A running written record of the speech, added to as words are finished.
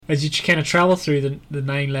as you kind of travel through the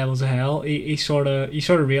 9 levels of hell, you sort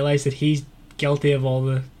of realize that he's guilty of all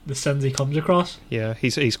the sins he comes across. Yeah,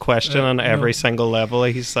 he's questioning every single level.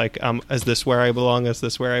 He's like, is this where I belong? Is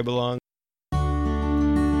this where I belong?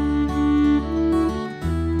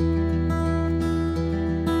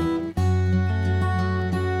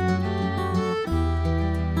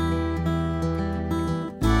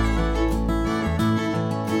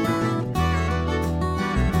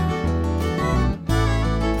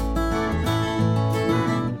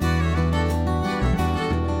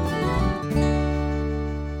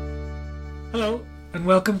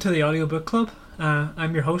 Welcome to the Audiobook Club.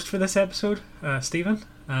 I'm your host for this episode, Stephen.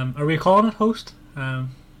 Are we calling it host?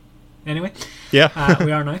 Anyway, yeah,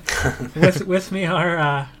 we are now. with me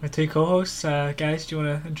are my two co-hosts. Guys, do you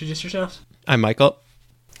want to introduce yourselves? I'm Michael.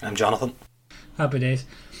 I'm Jonathan. Happy days.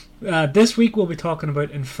 This week we'll be talking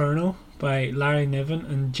about Inferno by Larry Niven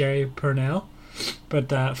and Jerry Pournelle.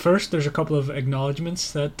 But first, there's a couple of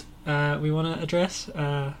acknowledgements that we want to address.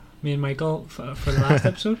 Me and Michael for the last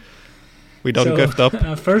episode. We done goofed up.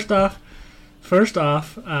 First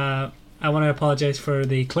off, I want to apologise for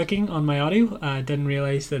the clicking on my audio. I didn't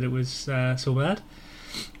realise that it was so bad.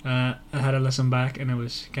 I had to listen back and it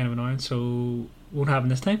was kind of annoying, so won't happen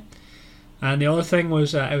this time. And the other thing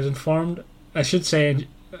was I was informed. I say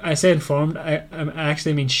informed. I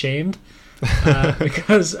actually mean shamed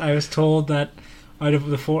because I was told that out of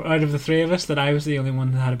the three of us, that I was the only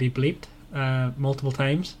one that had to be bleeped multiple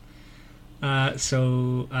times.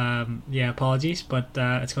 Apologies, but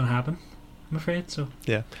it's going to happen, I'm afraid. So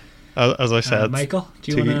yeah, as I said, Michael,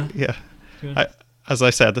 do you want to? Yeah, as I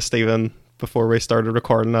said to Stephen before we started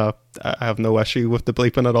recording, I have no issue with the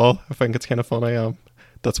bleeping at all. I think it's kind of funny.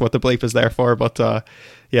 That's what the bleep is there for. But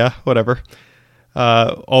yeah, whatever.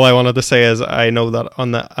 All I wanted to say is I know that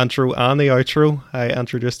on the intro and the outro, I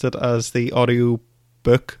introduced it as the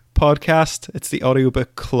Audiobook Podcast. It's the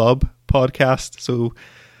Audiobook Club Podcast. So.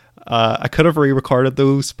 I could have re-recorded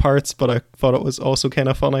those parts, but I thought it was also kind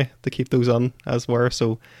of funny to keep those on as were.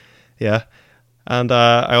 So, yeah. And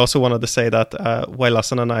I also wanted to say that while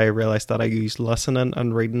listening, I realised that I use listening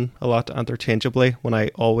and reading a lot interchangeably when I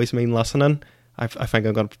always mean listening. I think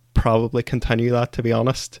I'm going to probably continue that, to be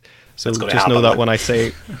honest. So just know that when I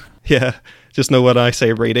say, just know when I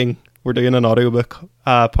say reading, we're doing an audiobook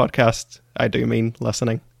podcast, I do mean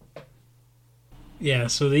listening. Yeah,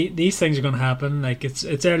 so these things are going to happen. Like it's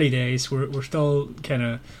early days. We're still kind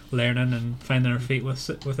of learning and finding our feet with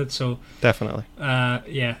it. So definitely,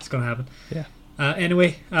 it's going to happen. Yeah.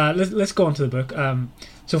 Anyway, let's go on to the book.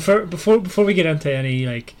 So before we get into any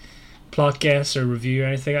like plot guess or review or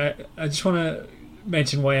anything, I just want to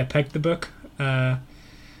mention why I picked the book. And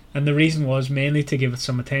the reason was mainly to give it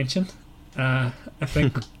some attention. I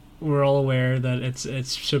think we're all aware that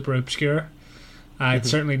it's super obscure. I'd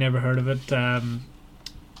certainly never heard of it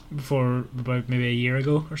before about maybe a year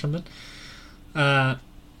ago or something. And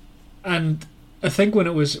I think when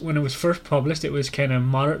it was first published, it was kind of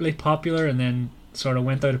moderately popular, and then sort of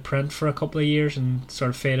went out of print for a couple of years and sort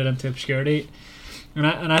of faded into obscurity. And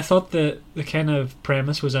I thought the kind of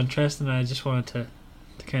premise was interesting. And I just wanted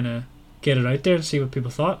to kind of get it out there and see what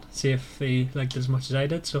people thought, see if they liked it as much as I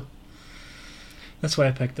did. So that's why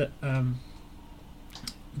I picked it.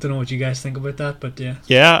 Don't know what you guys think about that, but yeah.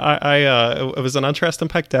 Yeah, I it was an interesting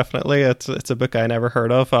pick, definitely. It's a book I never heard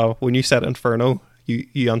of. When you said Inferno,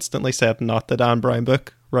 you instantly said not the Dan Brown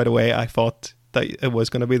book. Right away, I thought that it was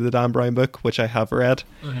going to be the Dan Brown book, which I have read.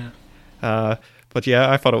 Oh, yeah. But yeah,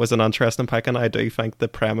 I thought it was an interesting pick, and I do think the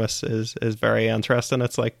premise is very interesting.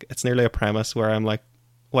 It's nearly a premise where I'm like,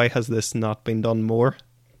 why has this not been done more?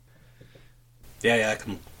 Yeah, I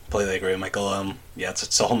completely agree with Michael.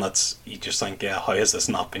 It's something that's you just think, how has this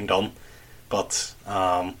not been done? But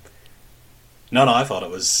no, I thought it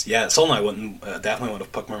was something I wouldn't definitely would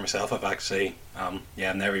have picked myself. I've actually I've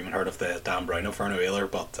never even heard of the Dan Brown Inferno either.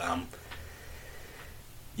 But I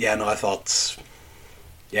thought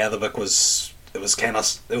the book was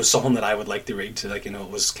something that I would like to read. To it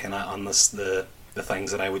was kind of on the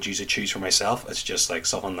things that I would usually choose for myself. It's just like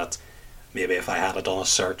something that maybe if I had done a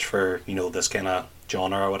search for this kind of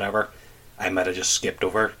genre or whatever, I might have just skipped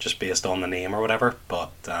over just based on the name or whatever.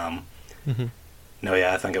 But I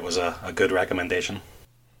think it was a good recommendation.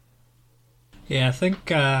 Yeah, I think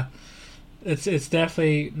it's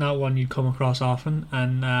definitely not one you'd come across often,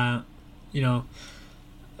 and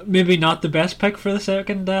maybe not the best pick for the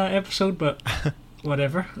second episode, but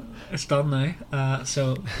whatever, it's done now.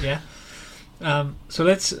 So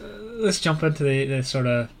let's jump into the sort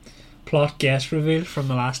of plot guess reveal from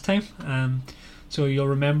the last time. So you'll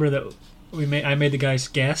remember that I made the guys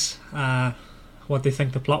guess what they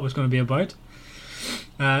think the plot was going to be about.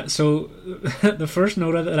 So the first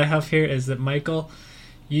note that I have here is that Michael,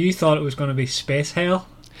 you thought it was going to be space hell.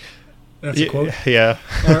 That's a quote. Yeah.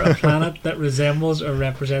 Or a planet that resembles or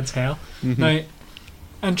represents hell. Mm-hmm. Now,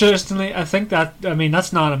 interestingly, I think that, I mean,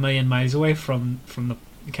 that's not a million miles away from the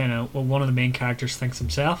kind of, well, one of the main characters thinks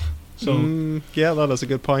himself. So yeah, that is a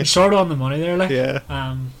good point. Sort of on the money there, like. Yeah.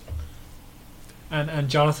 And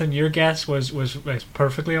Jonathan, your guess was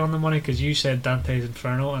perfectly on the money, because you said Dante's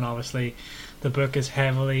Inferno, and obviously the book is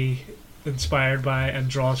heavily inspired by and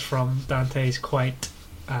draws from Dante's quite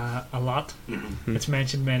a lot. Mm-hmm. It's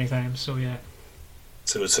mentioned many times, so yeah.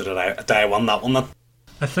 So did I won that one then?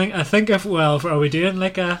 I think if, well, are we doing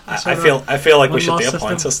like a I feel like we should do a system?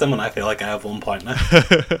 point system, and I feel like I have 1 point now.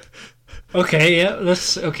 Okay, yeah,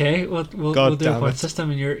 let's we'll do a point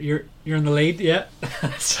system, and you're in the lead, yeah.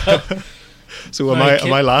 So am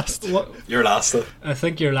I last? You're last though. I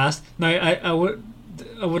think you're last. Now I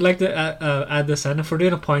would like to add this in. If we're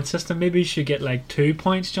doing a point system, maybe you should get like 2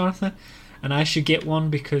 points, Jonathan, and I should get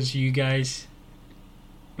 1 because you guys.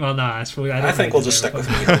 Well, no, I suppose I think we'll just stick with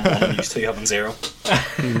me having 1 and you 2 having 0.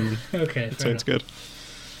 Okay, that sounds good.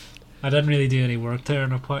 I didn't really do any work there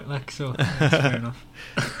on a point, like, so that's fair enough.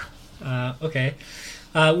 Okay,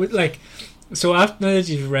 so after now that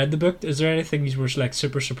you've read the book, is there anything you were like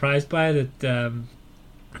super surprised by that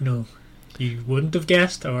you wouldn't have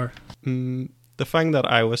guessed, or? The thing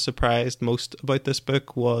that I was surprised most about this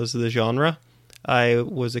book was the genre. I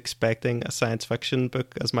was expecting a science fiction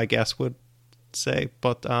book, as my guess would say,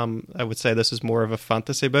 but I would say this is more of a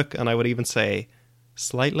fantasy book, and I would even say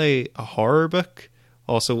slightly a horror book.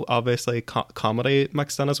 Also, obviously, comedy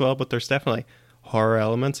mixed in as well, but there's definitely horror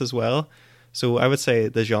elements as well. So I would say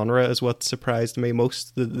the genre is what surprised me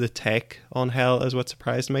most. The take on hell is what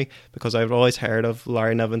surprised me, because I've always heard of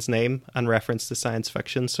Larry Niven's name and reference to science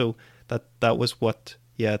fiction, so that was what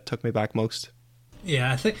took me back most.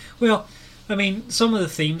 Yeah, I think, well, I mean, some of the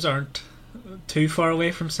themes aren't too far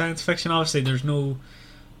away from science fiction. Obviously there's no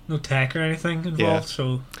tech or anything involved,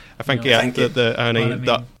 so I think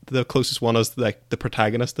the closest one is like the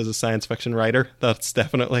protagonist is a science fiction writer. That's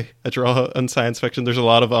definitely a draw in science fiction. There's a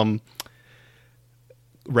lot of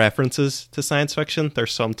references to science fiction.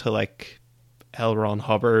 There's some to like L. Ron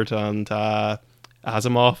Hubbard and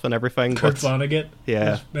Asimov and everything. Kurt Vonnegut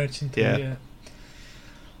was mentioned too, yeah.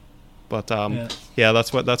 But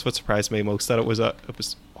that's what surprised me most, that it was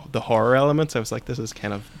the horror elements. I was like, this is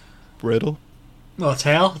kind of brutal. Well, it's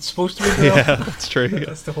hell. It's supposed to be hell. Yeah, that's true.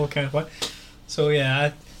 That's the whole kind of point. So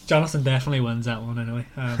yeah, Jonathan definitely wins that one anyway.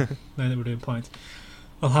 Now that we're doing points,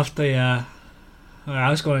 I'll have to. I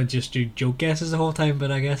was going to just do joke guesses the whole time,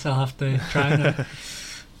 but I guess I'll have to try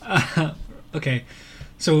now. Okay,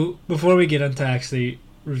 so before we get into actually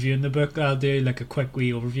reviewing the book, I'll do like a quick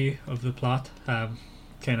wee overview of the plot.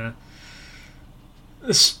 Kind of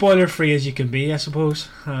as spoiler free as you can be, I suppose.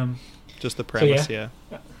 Just the premise, so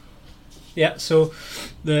yeah, so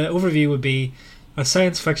the overview would be: a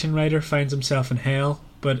science fiction writer finds himself in hell,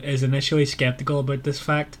 but is initially skeptical about this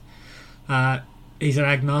fact. He's an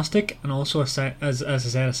agnostic and also, as I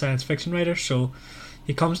said, a science fiction writer, so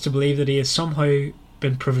he comes to believe that he has somehow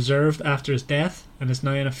been preserved after his death and is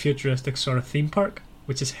now in a futuristic sort of theme park,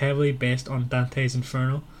 which is heavily based on Dante's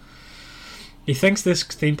Inferno. He thinks this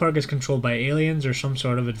theme park is controlled by aliens or some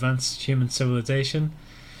sort of advanced human civilization,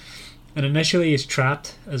 and initially is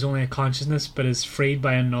trapped as only a consciousness, but is freed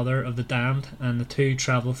by another of the damned, and the two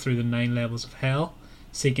travel through the 9 levels of hell,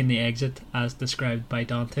 seeking the exit as described by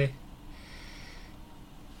Dante.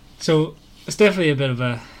 So it's definitely a bit of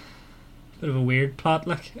a weird plot.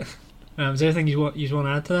 Like, is there anything you want to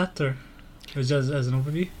add to that, or as an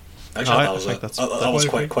overview? Actually, that was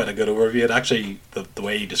quite a good overview. It actually, the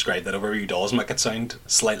way you described that overview does make it sound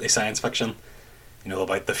slightly science fiction. You know,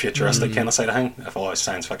 about the futuristic kind of side of thing. If always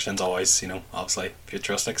science fiction's always, obviously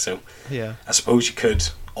futuristic. So yeah, I suppose you could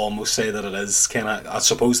almost say that it is kind of. I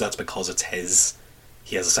suppose that's because it's his.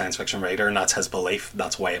 He is a science fiction writer, and that's his belief.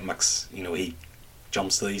 That's why it makes he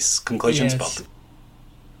jumps to these conclusions.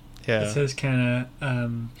 It's his kind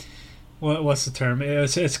of what's the term?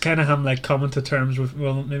 It's kind of him like coming to terms with,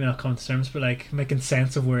 well, maybe not coming to terms, but like making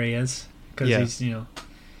sense of where he is, because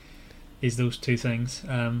he's those two things,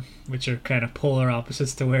 which are kind of polar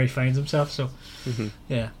opposites to where he finds himself. So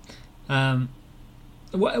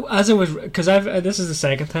as it was, because this is the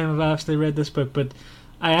second time I've actually read this book, but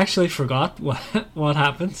I actually forgot what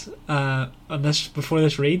happens on this before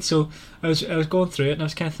this read. So I was going through it and I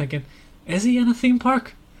was kind of thinking, is he in a theme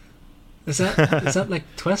park? Is that like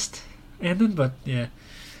twist ending? But yeah,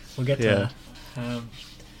 we'll get to that.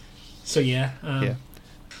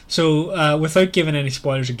 So, without giving any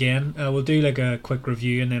spoilers again, we'll do like a quick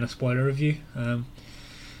review and then a spoiler review.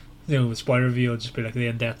 The spoiler review will just be like the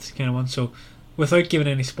in-depth kind of one. So, without giving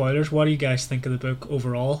any spoilers, what do you guys think of the book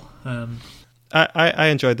overall? I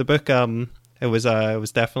enjoyed the book. It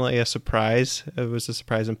was definitely a surprise. It was a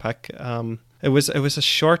surprising pick. It was a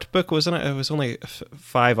short book, wasn't it? It was only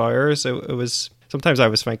 5 hours. It was. Sometimes I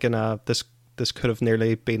was thinking this could have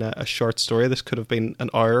nearly been a short story. This could have been an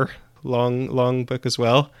hour long book as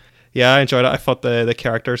well. Yeah, I enjoyed it. I thought the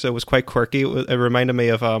characters, it was quite quirky. It reminded me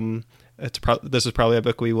of this is probably a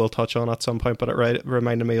book we will touch on at some point, but it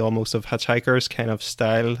reminded me almost of Hitchhiker's kind of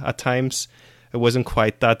style at times. It wasn't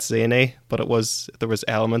quite that zany, but there was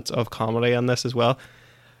elements of comedy in this as well.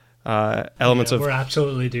 We're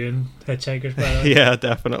absolutely doing Hitchhikers, by the way. Yeah,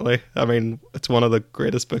 definitely. I mean, it's one of the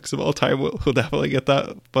greatest books of all time. We'll definitely get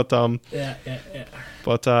that. But yeah.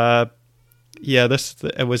 But there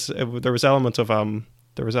was elements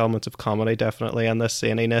of comedy definitely, and this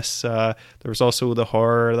zaniness. There was also the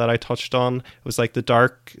horror that I touched on. It was like the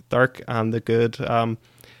dark and the good.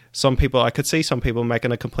 I could see some people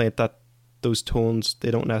making a complaint that those tones, they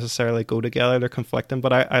don't necessarily go together. They're conflicting,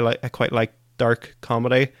 but I quite like dark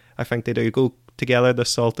comedy. I think they do go together, the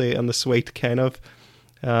salty and the sweet kind of.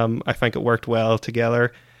 I think it worked well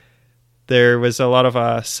together. There was a lot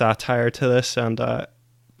of satire to this, and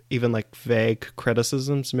even like vague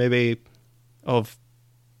criticisms maybe of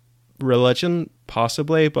religion,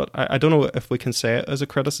 possibly, but I don't know if we can say it as a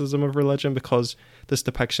criticism of religion, because this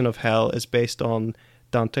depiction of hell is based on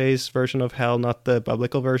Dante's version of hell, not the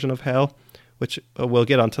biblical version of hell, which we'll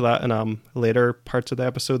get onto that in later parts of the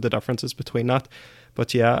episode, the differences between that.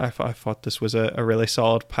 But yeah, I thought this was a really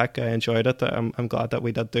solid pick. I enjoyed it. I'm glad that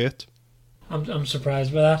we did do it. I'm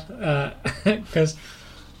surprised by that, because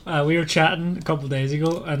we were chatting a couple of days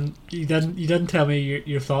ago, and you didn't tell me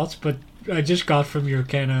your thoughts, but I just got from your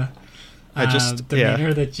kind of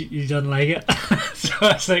demeanor that you didn't like it. So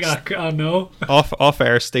I was like, oh no. Off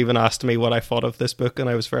air, Stephen asked me what I thought of this book, and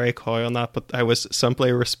I was very coy on that, but I was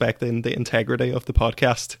simply respecting the integrity of the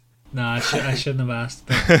podcast. No, I shouldn't have asked.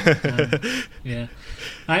 But, yeah,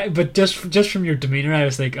 but just from your demeanor, I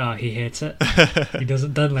was like, oh, he hates it. He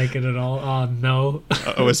doesn't like it at all. Oh no,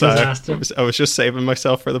 I was just saving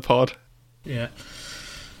myself for the pod. Yeah,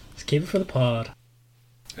 let's keep it for the pod.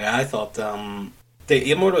 Yeah, I thought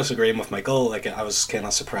even more was agreeing with Michael. Like, I was kind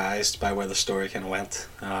of surprised by where the story kind of went.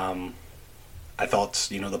 I thought,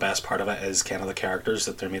 the best part of it is kind of the characters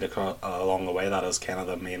that they're made along the way. That is kind of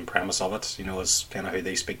the main premise of it, is kind of who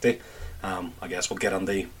they speak to. I guess we'll get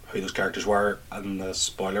into who those characters were in the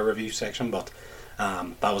spoiler review section, but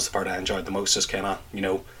that was the part I enjoyed the most, is kind of,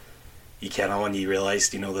 you kind of, when you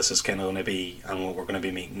realised, this is kind of going to be, and we're going to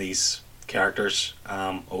be meeting these characters,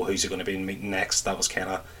 who's it going to be meeting next. That was kind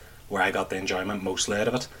of where I got the enjoyment mostly out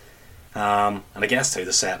of it. And I guess too,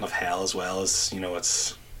 the setting of hell as well, is,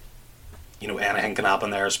 it's, anything can happen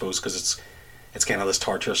there, I suppose, because it's kind of this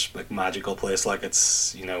torturous, like, magical place. Like,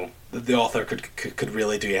 it's, the author could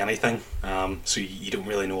really do anything, so you don't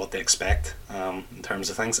really know what to expect in terms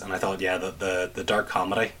of things. And I thought, yeah, the dark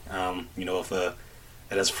comedy,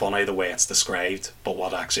 it is funny the way it's described, but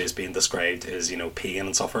what actually is being described is, pain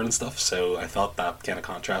and suffering and stuff. So I thought that kind of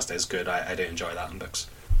contrast is good. I do enjoy that in books.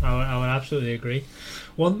 I would absolutely agree.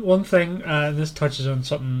 One thing, and this touches on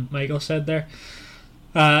something Michael said there.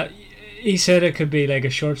 He said it could be like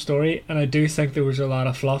a short story, and I do think there was a lot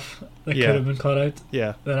of fluff that could have been cut out.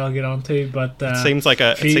 Yeah, that I'll get onto. But it seems like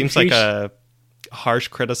a harsh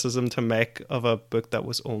criticism to make of a book that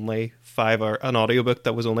was only 5 hours, an audiobook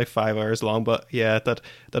that was only 5 hours long. But yeah,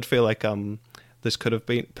 that feel like this could have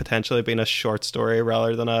been potentially been a short story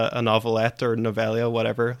rather than a novelette or novella,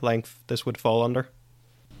 whatever length this would fall under.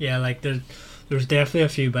 Yeah, like there's definitely a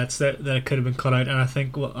few bits that could have been cut out, and I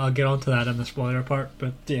think I'll get onto that in the spoiler part.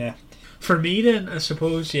 But yeah, for me then, I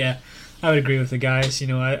suppose, yeah, I would agree with the guys.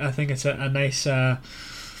 I think it's a nice, in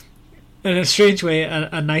a strange way,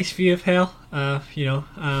 a nice view of hell. There's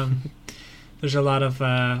a lot of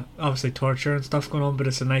obviously torture and stuff going on, but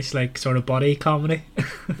it's a nice, like, sort of body comedy,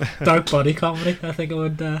 dark body comedy, I think I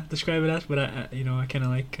would describe it as. But I kind of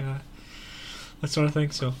like that sort of thing.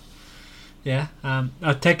 So yeah,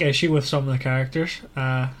 I'll take issue with some of the characters.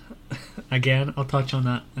 Again, I'll touch on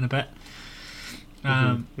that in a bit.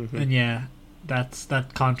 And yeah,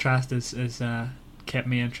 that contrast is kept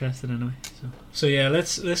me interested anyway. So yeah,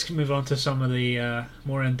 let's move on to some of the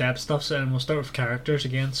more in-depth stuff, and we'll start with characters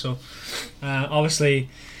again. So obviously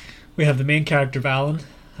we have the main character of Alan.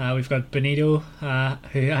 We've got Benito,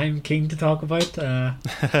 who I'm keen to talk about.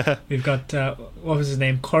 We've got what was his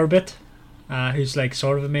name, Corbett, who's like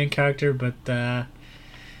sort of a main character, but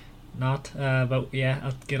not. But yeah,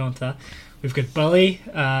 I'll get on to that. We've got Billy,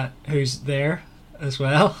 who's there as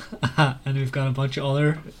well, and we've got a bunch of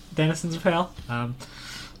other denizens of hell. A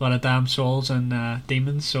lot of damn souls and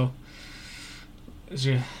demons. So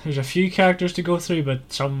there's a few characters to go through,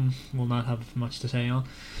 but some will not have much to say on.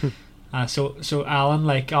 So Alan,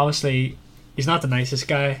 like, obviously he's not the nicest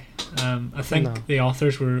guy. I think the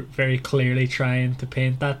authors were very clearly trying to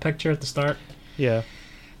paint that picture at the start. Yeah.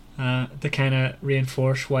 To kind of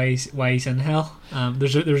reinforce why he's in hell.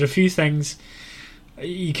 There's a few things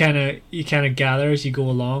you kind of gather as you go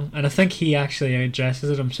along, and I think he actually addresses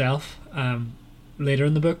it himself later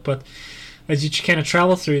in the book. But as you kind of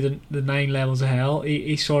travel through the 9 levels of hell,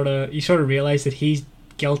 you sort of realize that he's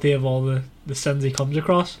guilty of all the sins he comes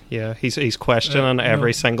across. Yeah, he's questioning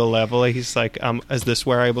every single level. He's like, is this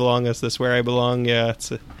where I belong? Is this where I belong? Yeah,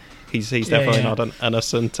 he's definitely not an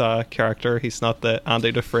innocent character. He's not the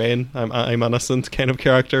Andy Dufresne, I'm innocent kind of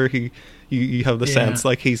character. You have the sense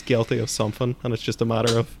like he's guilty of something, and it's just a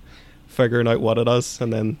matter of figuring out what it is,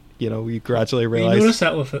 and then you gradually realize. You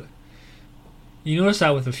notice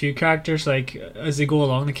that with a few characters, like as they go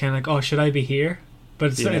along, they kind of like, oh, should I be here?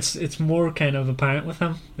 But it's more kind of apparent with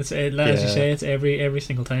him. As you say, it's every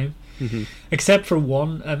single time. Mm-hmm. Except for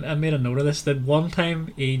one, I made a note of this, that one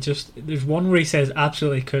time there's one where he says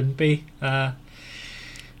absolutely couldn't be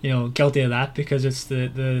guilty of that, because it's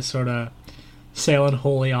the sort of selling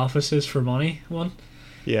holy offices for money one.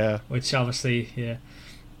 Yeah. Which obviously,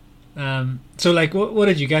 so like, what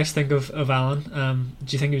did you guys think of Alan?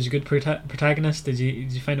 Did you think he was a good protagonist? Did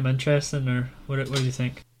you find him interesting, or what did you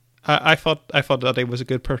think? I thought that he was a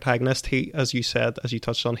good protagonist. He, as you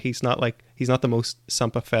touched on, he's not the most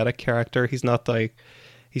sympathetic character. He's not a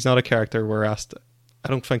character we're asked, I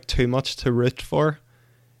don't think, too much to root for,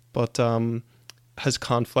 but his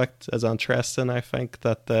conflict is interesting. I think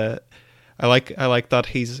that I like that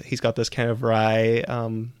he's got this kind of wry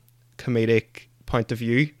comedic point of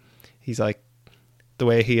view. He's like, the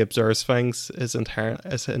way he observes things is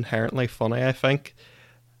inherently funny, I think.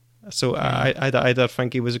 So I did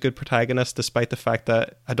think he was a good protagonist, despite the fact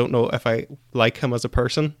that I don't know if I like him as a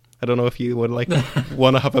person. I don't know if you would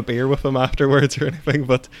want to have a beer with him afterwards or anything,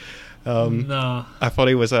 but no. I thought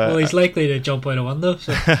he was he's likely to jump out a window.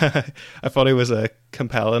 So. I thought he was a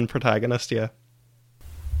compelling protagonist. Yeah.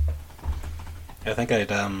 I think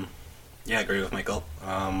I'd agree with Michael.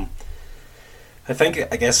 I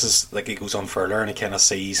guess as like he goes on further and he kind of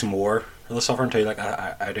sees more of the suffering too. Like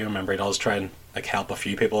I do remember he does try and like help a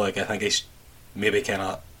few people. Like I think he's maybe kind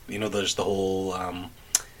of there's the whole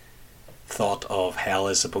thought of hell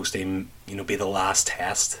is supposed to be the last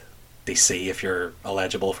test to see if you're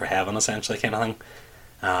eligible for heaven, essentially, kind of thing.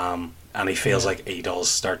 And he feels like he does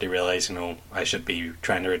start to realize I should be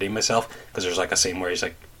trying to redeem myself, because there's like a scene where he's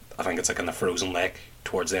like, I think it's like in the frozen lake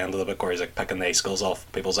towards the end of the book, where he's like picking the icicles off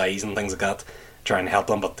people's eyes and things like that, trying to help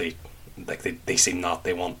them, but they seem not,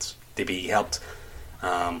 they want to be helped,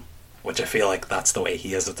 which I feel like that's the way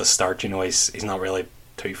he is at the start. he's not really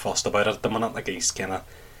too fussed about it at the minute. Like he's kind of,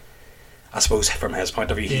 I suppose from his point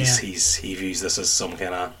of view, he views this as some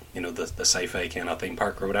kind of the sci-fi kind of theme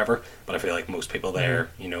park or whatever. But I feel like most people there,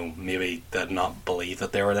 maybe did not believe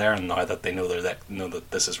that they were there, and now that they know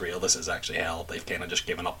that this is real, this is actually hell, they've kind of just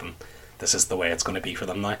given up, and this is the way it's going to be for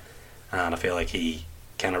them now. And I feel like he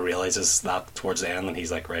kind of realizes that towards the end, and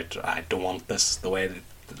he's like, right, I don't want this the way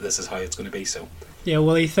that this is how it's going to be. So yeah,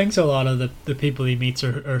 well, he thinks a lot of the people he meets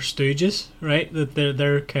are stooges, right? That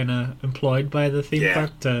they're kind of employed by the theme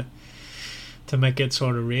park to make it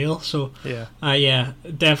sort of real. So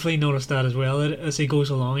definitely noticed that as well. As he goes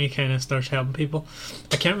along, he kind of starts helping people.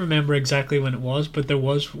 I can't remember exactly when it was, but there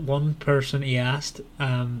was one person he asked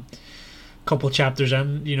a couple chapters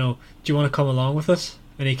in, do you want to come along with us?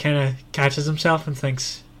 And he kind of catches himself and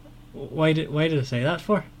thinks, why did I say that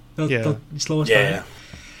for? They'll slow us down,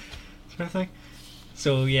 sort of thing.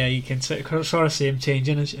 So yeah, you can sort of see him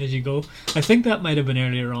changing as you go. I think that might have been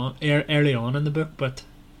early on in the book, but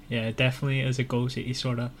yeah, definitely as it goes, he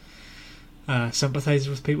sort of sympathises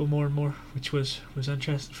with people more and more, which was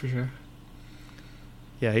interesting for sure.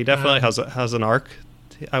 Yeah, he definitely has an arc,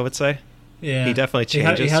 I would say. Yeah, he definitely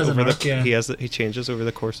changes he changes over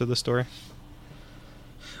the course of the story.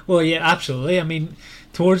 Well, yeah, absolutely. I mean,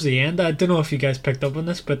 towards the end, I don't know if you guys picked up on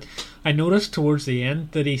this, but I noticed towards the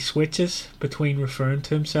end that he switches between referring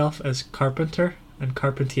to himself as Carpenter and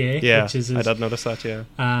Carpentier. Yeah, which is his, I did notice that.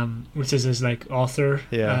 Yeah, which is his like author.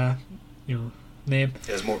 Yeah. Name.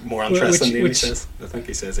 Yeah, it's more interesting. He says. I think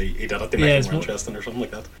he says he did it to make it more interesting or something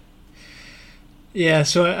like that. Yeah,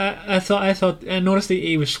 so I noticed that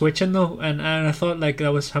he was switching though, and I thought like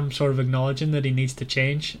that was him sort of acknowledging that he needs to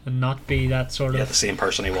change and not be that sort of the same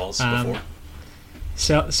person he was before.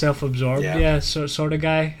 Self-absorbed, sort of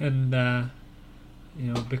guy, and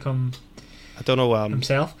become. I don't know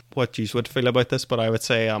himself. What you would feel about this, but I would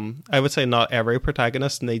say not every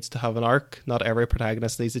protagonist needs to have an arc. Not every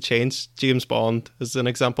protagonist needs to change. James Bond is an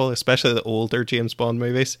example, especially the older James Bond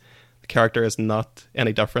movies. The character is not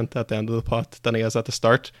any different at the end of the plot than he is at the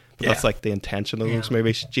start. But that's like the intention of those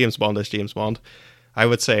movies. James Bond is James Bond. I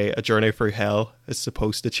would say A Journey Through Hell is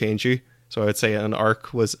supposed to change you. So I would say an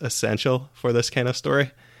arc was essential for this kind of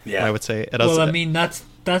story. Yeah, and I would say it is. Well, I mean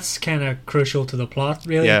that's kind of crucial to the plot,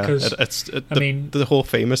 really. Yeah, the whole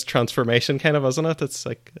famous transformation, kind of, isn't it? It's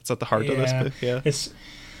like it's at the heart of this book. Yeah,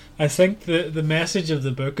 I think the message of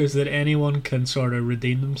the book is that anyone can sort of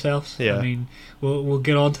redeem themselves. Yeah. I mean, we'll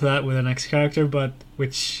get on to that with the next character, but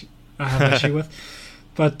which I have issue with.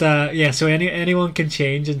 But so anyone can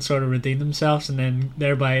change and sort of redeem themselves, and then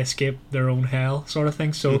thereby escape their own hell, sort of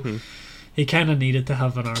thing. So he kind of needed to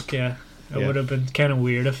have an arc. Yeah, it would have been kind of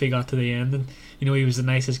weird if he got to the end and he was the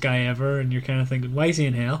nicest guy ever, and you're kind of thinking, why is he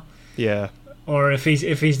in hell? Yeah. Or if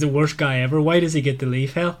he's the worst guy ever, why does he get to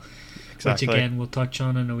leave hell? Exactly. Which again we'll touch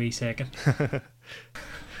on in a wee second.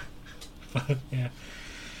 But yeah.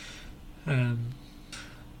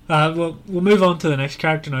 We'll move on to the next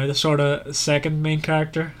character now, the sort of second main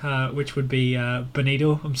character, which would be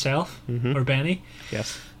Benito himself, or Benny.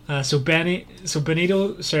 Yes. So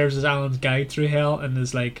Benito serves as Alan's guide through hell, and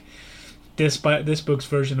is like this book's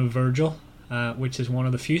version of Virgil, which is one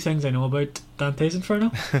of the few things I know about Dante's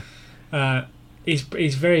Inferno.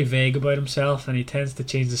 He's very vague about himself, and he tends to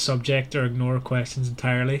change the subject or ignore questions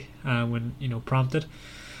entirely when prompted.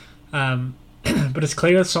 But it's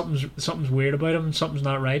clear that something's weird about him, and something's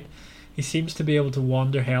not right. He seems to be able to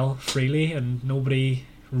wander hell freely, and nobody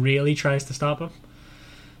really tries to stop him.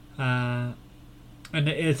 And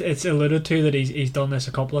it's alluded to that he's done this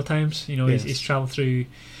a couple of times. He's travelled through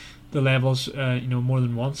the levels more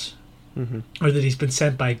than once, or that he's been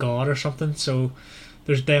sent by God or something. So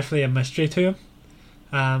there's definitely a mystery to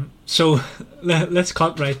him. So let's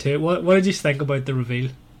cut right to it. What did you think about the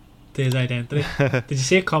reveal to his identity? Did you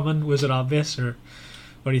see it coming? Was it obvious, or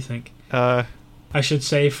what do you think? I should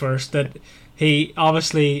say first that he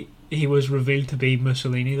was revealed to be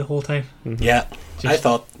Mussolini the whole time. Yeah, I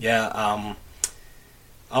thought. Yeah,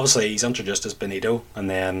 obviously he's introduced as Benito, and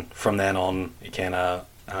then from then on he kind of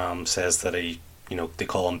says that they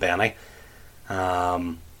call him Benny.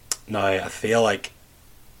 Now I feel like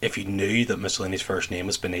if you knew that Mussolini's first name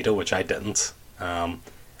was Benito, which I didn't, and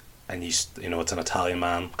it's an Italian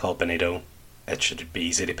man called Benito, it should be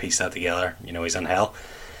easy to piece that together. He's in hell.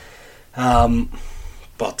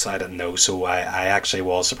 But I didn't know, so I actually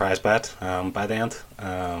was surprised by it by the end.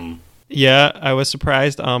 Yeah, I was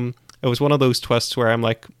surprised. It was one of those twists where I'm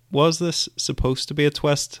like, was this supposed to be a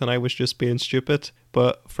twist and I was just being stupid?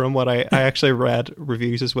 But from what I actually read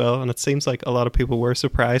reviews as well, and it seems like a lot of people were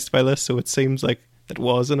surprised by this, so it seems like it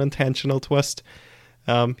was an intentional twist.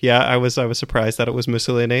 I was surprised that it was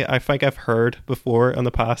Mussolini. I think I've heard before in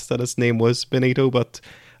the past that his name was Benito, but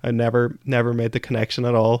I never made the connection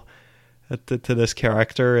at all to this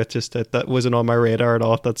character. That wasn't on my radar at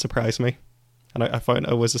all. That surprised me, and I found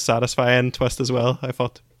it was a satisfying twist as well, I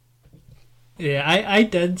thought. Yeah, I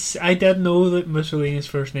did know that Mussolini's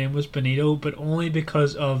first name was Benito, but only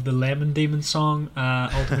because of the Lemon Demon song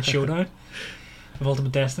Ultimate Showdown of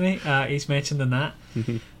Ultimate Destiny. He's mentioned in that.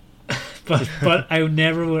 But I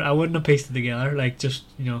wouldn't have pieced it together, like, just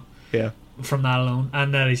from that alone,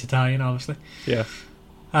 and that he's Italian, obviously. Yeah.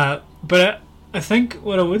 But I think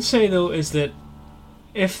what I would say though is that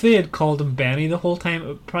if they had called him Benny the whole time,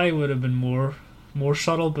 it probably would have been more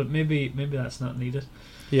subtle. But maybe that's not needed.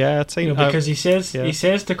 Yeah, it's because he says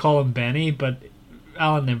to call him Benny, but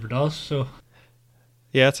Alan never does. So.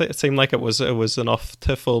 Yeah, it seemed like it was enough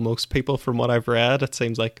to fool most people. From what I've read, it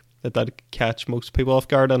seems like that'd catch most people off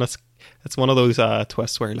guard, and it's one of those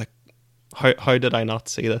twists where you're like, how did I not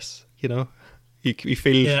see this? You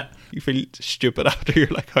feel stupid after. You're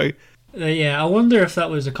like, how? I wonder if that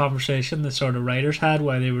was a conversation that sort of writers had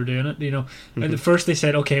while they were doing it. At first they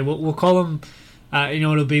said, okay, we'll call him,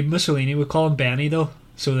 it'll be Mussolini. We'll call him Benny though,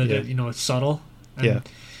 so that it's subtle. And,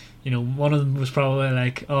 one of them was probably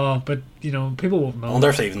like, oh, but people won't know. I wonder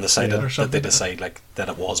if they even decided that they decide like that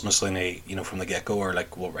it was Mussolini, from the get go, or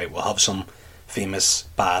like, well, right, we'll have some famous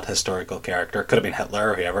bad historical character. Could have been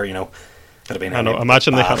Hitler or whoever, Could have been. I know.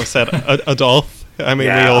 Imagine they had said Adolf. I mean,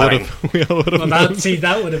 we all would have.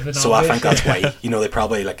 That would have been. So obvious. I think that's why they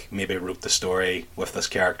probably like maybe wrote the story with this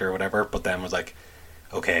character or whatever, but then was like,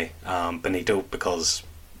 okay, Benito, because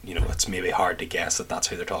it's maybe hard to guess that that's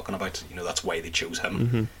who they're talking about. That's why they chose him.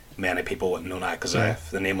 Mm-hmm. Many people wouldn't know that, because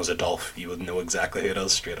if the name was Adolf, you would know exactly who it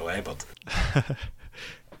is straight away. But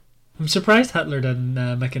I'm surprised Hitler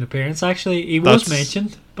didn't make an appearance. Actually, he was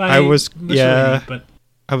mentioned by Mussolini, but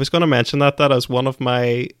I was going to mention that as one of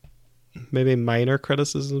my maybe minor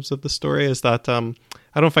criticisms of the story is that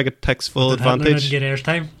I don't think it takes full advantage. Hitler didn't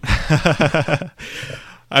get airtime.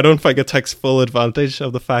 I don't think it takes full advantage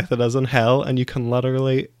of the fact that it's in hell and you can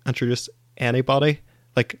literally introduce anybody.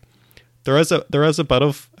 Like there is a bit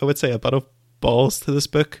of, I would say, a bit of balls to this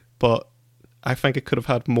book, but I think it could have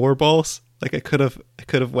had more balls. Like it could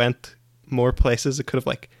have went more places. It could have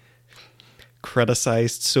like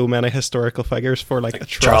criticized so many historical figures for like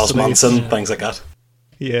atrocities. Charles Manson, things like that.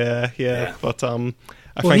 Yeah. But I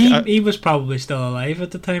think he was probably still alive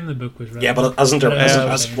at the time the book was written. Yeah, but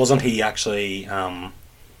wasn't he actually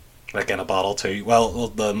like in a bottle too? Well,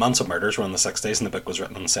 the Manson murders were in the 60s, and the book was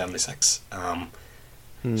written in 76.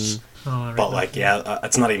 But like,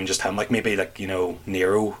 it's not even just him. Like maybe like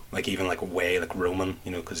Nero, like even like way like Roman,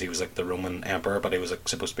 because he was like the Roman emperor, but he was like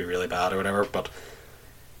supposed to be really bad or whatever. But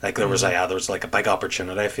like there was like a big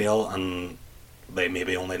opportunity, I feel, and they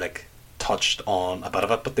maybe only like touched on a bit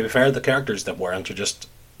of it. But to be fair, the characters that were introduced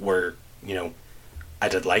were I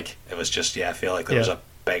did like. It was just I feel like there was a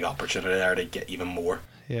big opportunity there to get even more.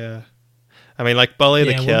 Yeah. I mean, like Bully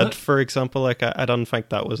the Kid, for example, like I don't think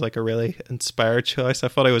that was like a really inspired choice. I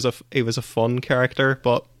thought he was a fun character,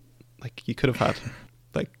 but like you could have had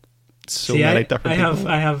like many different people.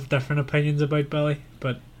 I have different opinions about Bully,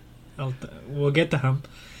 but we'll get to him.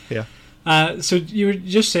 Yeah. So you were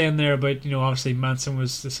just saying there about obviously Manson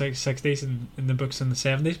was the 60s and in the books in the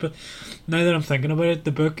 70s, but now that I'm thinking about it,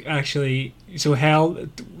 the book actually hell,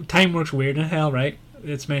 time works weird in hell, right?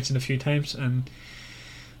 It's mentioned a few times, and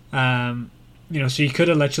so you could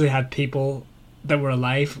have literally had people that were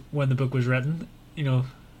alive when the book was written,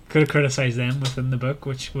 could have criticised them within the book,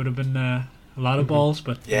 which would have been a lot of balls.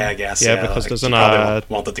 But I guess because there's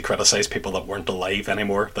wanted to criticise people that weren't alive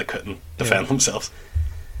anymore, that couldn't defend themselves.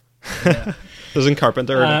 Yeah. Doesn't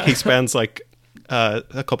Carpenter he spends like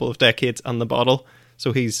a couple of decades on the bottle,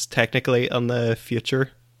 so he's technically in the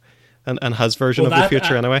future and his version of the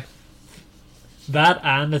future anyway. That,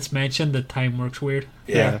 and it's mentioned that time works weird.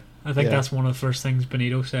 Yeah. I think that's one of the first things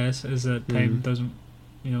Benito says, is that time doesn't,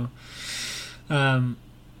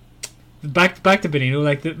 back to Benito.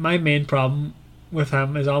 Like my main problem with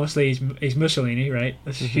him is obviously he's Mussolini, right?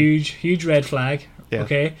 This huge red flag. Yeah.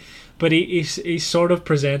 Okay, but he's sort of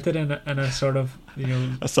presented in a sort of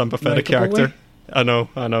a sympathetic character. Way. I know.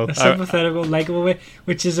 A sympathetic, likeable way,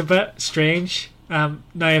 which is a bit strange. Now,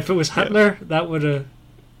 if it was Hitler, that would have.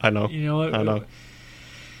 I know. I know.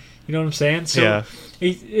 You know what I'm saying? So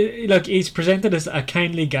he's presented as a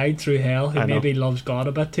kindly guide through hell who maybe loves God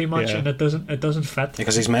a bit too much, and it doesn't fit.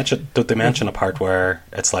 Because he's mentioned. Don't they mention a part where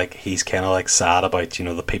it's like he's kind of like sad about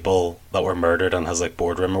the people that were murdered in his like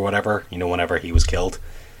boardroom or whatever. Whenever he was killed,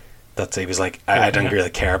 that he was like, I didn't really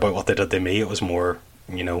care about what they did to me. It was more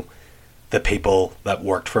the people that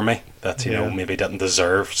worked for me that maybe didn't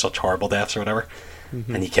deserve such horrible deaths or whatever.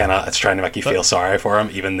 And it's trying to make you feel sorry for him,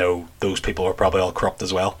 even though those people were probably all corrupt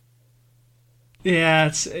as well. Yeah,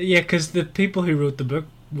 because the people who wrote the book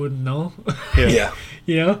wouldn't know.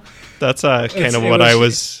 Yeah. That's kind of what I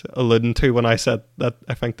was alluding to when I said that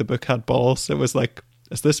I think the book had balls. It was like,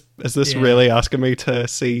 is this really asking me to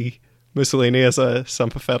see Mussolini as a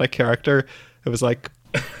sympathetic character? It was like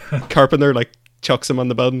Carpenter like chucks him on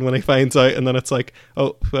the bin when he finds out, and then it's like,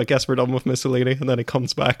 oh, I guess we're done with Mussolini, and then he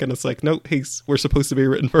comes back and it's like, no, we're supposed to be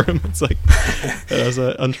rooting for him. It's like it was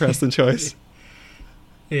an interesting choice.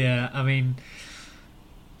 Yeah, I mean,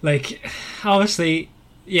 like obviously,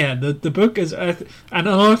 the book is, and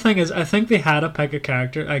another thing is, I think they had to pick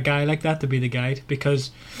a guy like that to be the guide, because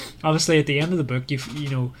obviously at the end of the book,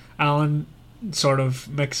 Alan sort of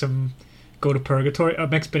makes him go to purgatory,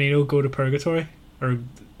 makes Benito go to purgatory or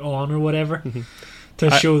on or whatever, to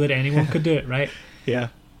show that anyone could do it, right? Yeah.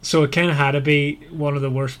 So it kind of had to be one of the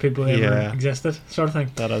worst people that ever existed, sort of thing.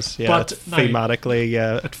 That is, but thematically,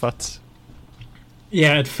 it fits.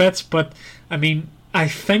 Yeah, it fits, but I mean, I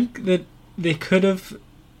think that they could have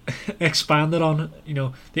expanded on,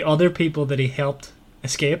 the other people that he helped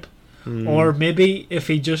escape, or maybe if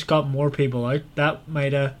he just got more people out, that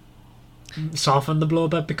might have softened the blow a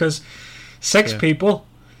bit, because 6 people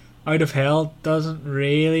out of hell doesn't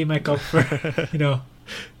really make up for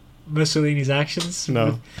Mussolini's actions.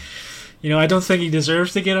 No. I don't think he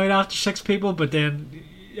deserves to get out after 6 people, but then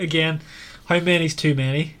again, how many's too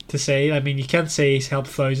many to say? I mean, you can't say he's helped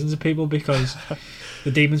thousands of people, because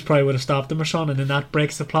the demons probably would have stopped him or something, and then that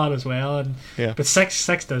breaks the plot as well. And Yeah. but six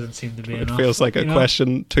doesn't seem to be It enough. feels like a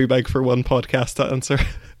question too big for one podcast to answer.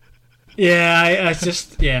 Yeah, I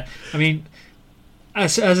just I mean,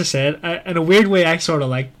 as I said, in a weird way, I sort of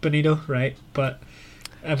like Benito, right? But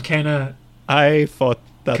I'm kind of I thought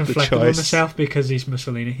that the conflicted with choice. myself because he's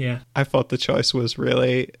Mussolini. Yeah, I thought the choice was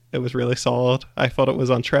really solid. I thought it was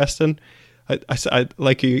interesting. I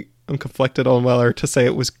like you. I'm conflicted on whether to say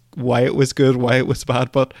why it was good, why it was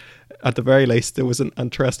bad, but at the very least, it was an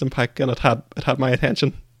interesting pick, and it had my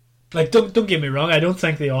attention. like don't get me wrong. I don't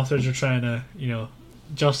think the authors are trying to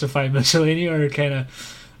justify Mussolini or kind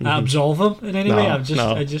of absolve him in any way. I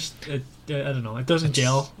don't know. It doesn't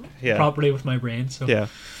gel properly with my brain. So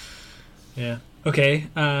yeah. Okay.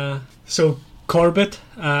 So Corbett.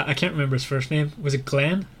 I can't remember his first name. Was it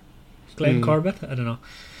Glenn? Glenn Corbett? I don't know.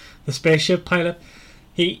 The spaceship pilot.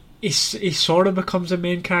 He sort of becomes a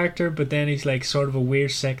main character, but then he's like sort of a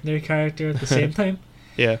weird secondary character at the same time.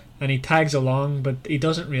 Yeah. And he tags along, but he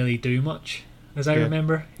doesn't really do much, as I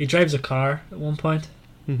remember. He drives a car at one point.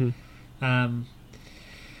 Mm-hmm.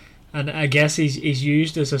 And I guess he's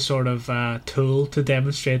used as a sort of tool to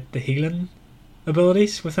demonstrate the healing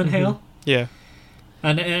abilities within Hell. Yeah.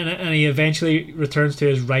 And he eventually returns to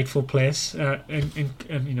his rightful place, in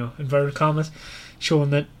inverted commas,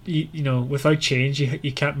 showing that without change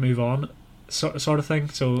you can't move on, sort of thing.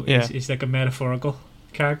 So he's like a metaphorical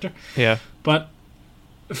character. Yeah. But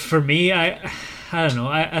for me, I don't know.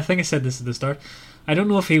 I think I said this at the start. I don't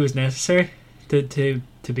know if he was necessary to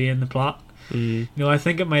be in the plot. I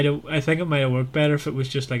think it might have worked better if it was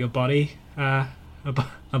just like a body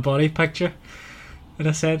picture, in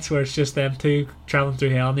a sense, where it's just them two traveling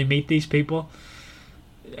through hell and they meet these people.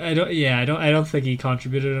 I don't think he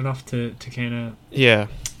contributed enough to kind of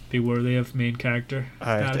be worthy of main character.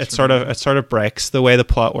 It sort of breaks the way the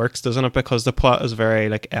plot works, doesn't it? Because the plot is very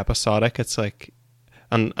like episodic. It's like,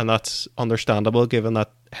 and that's understandable given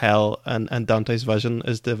that Hell and Dante's vision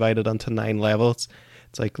is divided into 9 levels.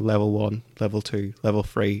 It's like level 1, level 2, level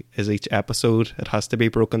 3 is each episode. It has to be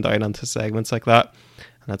broken down into segments like that.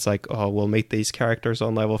 And it's like, oh, we'll meet these characters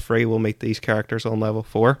on level 3, we'll meet these characters on level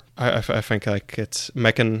 4. I think like it's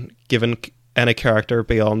giving any character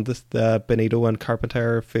beyond the Benito and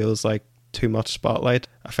Carpenter feels like too much spotlight.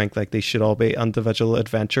 I think like these should all be individual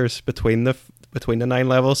adventures between the 9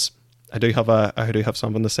 levels. I do have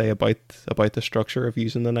something to say about the structure of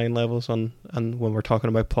using the 9 levels and when we're talking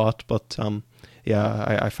about plot, but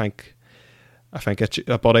I think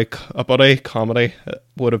a buddy comedy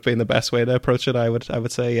would have been the best way to approach it. I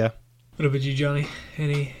would say, yeah. What about you, Johnny?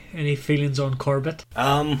 Any feelings on Corbett?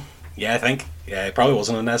 Yeah, I think he probably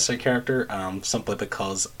wasn't a necessary character. Simply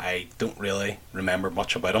because I don't really remember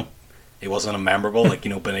much about him. He wasn't memorable like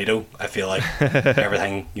Benito. I feel like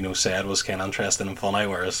everything said was kind of interesting and funny,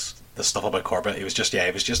 whereas the stuff about Corbett, he was just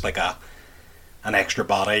like an extra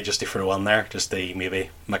body just to throw in there, just to maybe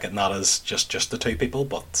make it not as just the two people.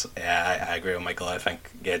 But yeah, I agree with Michael. I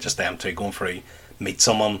think just them two going through, meet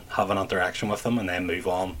someone, have an interaction with them, and then move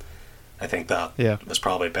on. I think that was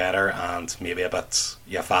probably better and maybe a bit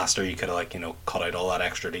faster. You could have cut out all that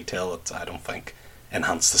extra detail that I don't think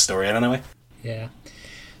enhanced the story in any way. Yeah.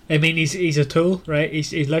 I mean, he's a tool, right?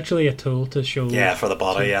 He's literally a tool to show. Yeah, for the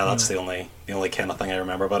body. That's the only kind of thing I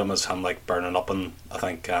remember about him is him burning up, and I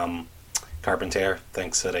think Carpenter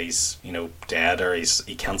thinks that he's dead or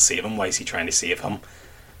he can't save him. Why is he trying to save him?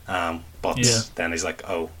 But then he's like,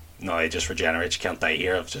 oh no, he just regenerates. You can't die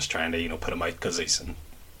here. I'm just trying to put him out because he's in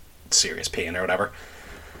serious pain or whatever.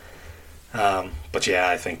 But yeah,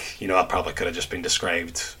 I think that probably could have just been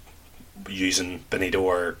described using Benito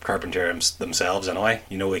or Carpenter themselves anyway.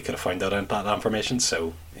 We could have found out that information.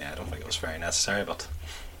 So yeah, I don't think it was very necessary. But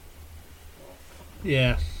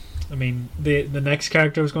yeah, I mean the next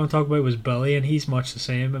character I was going to talk about was Billy, and he's much the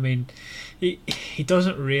same. I mean, he's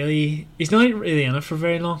not really in it for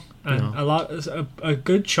very long, and a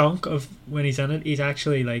good chunk of when he's in it, he's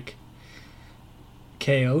actually like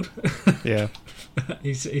KO'd. Yeah.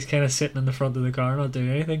 he's kind of sitting in the front of the car not doing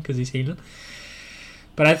anything because he's healing.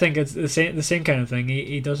 But I think it's the same kind of thing.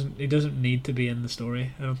 He doesn't need to be in the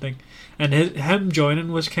story, I don't think. And him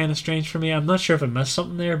joining was kind of strange for me. I'm not sure if I missed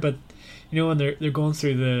something there, but when they're going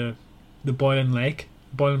through the boiling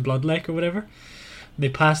blood lake or whatever, they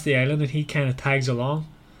pass the island and he kind of tags along.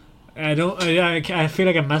 I feel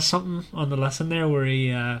like I missed something on the lesson there where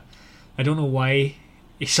he I don't know why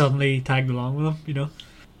he suddenly tagged along with him,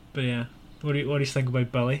 But yeah, what do you think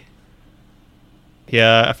about Billy?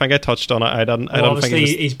 Yeah, I think I touched on it. I don't think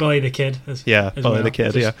he's Billy the Kid. Billy the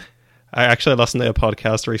Kid. Yeah, I actually listened to a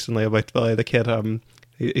podcast recently about Billy the Kid.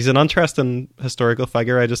 he's an interesting historical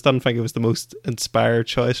figure. I just didn't think it was the most inspired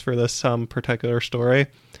choice for this particular story.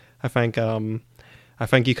 I think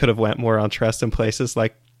you could have went more interesting places.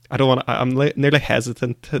 Like, I don't want. I'm nearly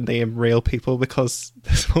hesitant to name real people because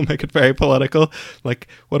this will make it very political. Like,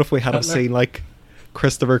 what if we had seen like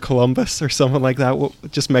Christopher Columbus or something like that? We'll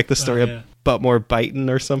just make the story a bit more biting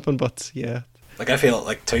or something. But yeah, like I feel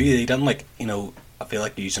like too, he didn't like, you know. I feel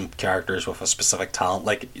like using characters with a specific talent,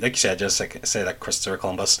 like you said, just like say like Christopher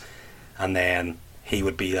Columbus, and then he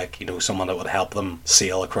would be like, you know, someone that would help them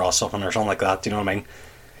sail across something or something like that. Do you know what I mean?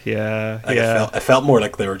 Yeah, like yeah. It felt more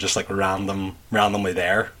like they were just like randomly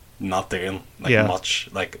there, not doing like much.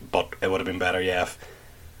 Like, but it would have been better,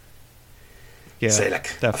 say,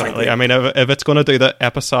 like, definitely. I mean, if it's going to do the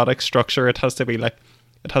episodic structure, it has to be like,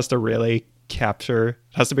 it has to really capture.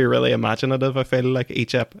 It has to be really imaginative. I feel like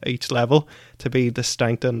each level to be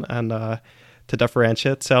distinct and to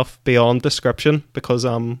differentiate itself beyond description, because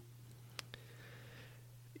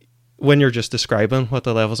when you're just describing what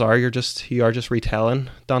the levels are, you are just retelling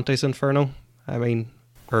Dante's Inferno. I mean,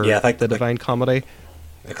 or I think the Divine Comedy,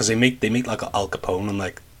 because they meet like Al Capone, and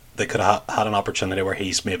like they could have had an opportunity where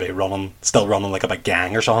he's maybe still running like a big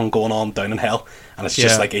gang or something going on down in hell, and it's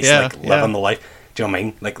just like he's like living the life. Do you know what I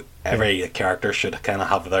mean? Like, every character should kind of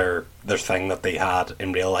have their thing that they had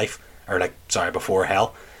in real life, or like, before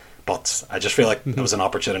hell. But I just feel like it was an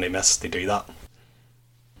opportunity missed to do that.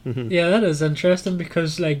 Yeah, that is interesting,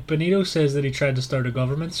 because like Benito says that he tried to start a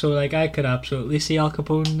government, so like I could absolutely see Al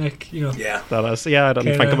Capone, like, you know. Yeah, that is. Yeah, I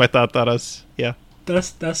didn't think about that. That is. Yeah,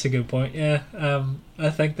 that's a good point. Yeah, I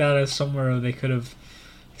think that is somewhere they could have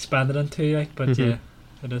expanded into, like, but yeah,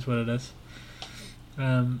 it is what it is.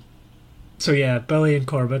 So yeah, Billy and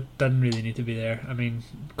Corbett didn't really need to be there. I mean,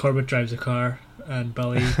 Corbett drives a car and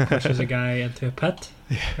Billy pushes a guy into a pit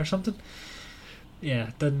or something. Yeah,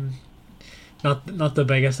 didn't. Not the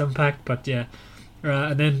biggest impact, but yeah.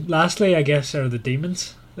 And then lastly, I guess, are the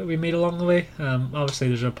demons that we meet along the way. Obviously,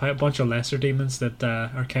 there's a bunch of lesser demons that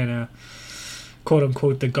are kind of quote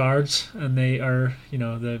unquote the guards, and they are, you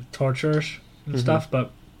know, the torturers and stuff.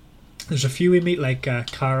 But there's a few we meet, like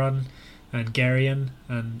Charon and Geryon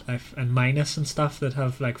and Minos and stuff, that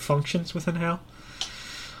have like functions within hell.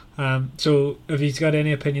 So have you got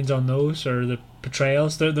any opinions on those, or the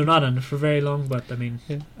portrayals? They're not in it for very long, but I mean,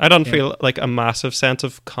 I don't feel like a massive sense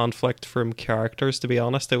of conflict from characters, to be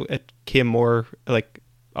honest. It came more like,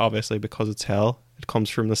 obviously because it's hell, it comes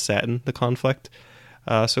from the setting, the conflict.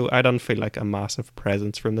 So I don't feel like a massive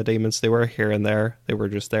presence from the demons. They were here and there. They were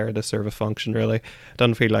just there to serve a function, really. I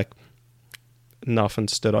don't feel like nothing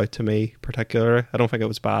stood out to me particularly. I don't think it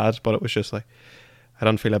was bad, but it was just like, I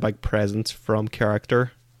don't feel a big presence from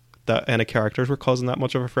character, that any characters were causing that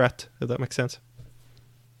much of a threat, if that makes sense.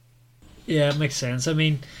 Yeah, it makes sense. I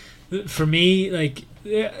mean, for me, like,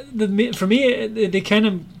 they kind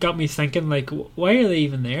of got me thinking, like, why are they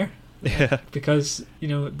even there? Yeah. Because, you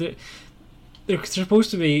know, they're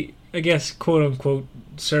supposed to be, I guess, quote unquote,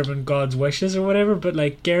 serving God's wishes or whatever, but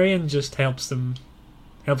like, Geryon just helps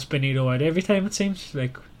Benito out every time, it seems,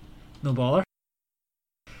 like, no bother.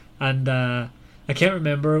 And I can't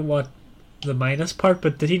remember what the Minos part,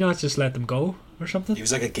 but did he not just let them go or something? He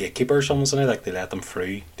was like a gatekeeper or something, wasn't he? Like, they let them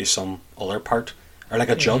through to some other part, or like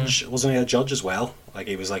a judge. Wasn't he a judge as well? Like,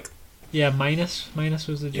 he was like, Minos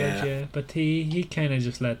was the judge, but he kind of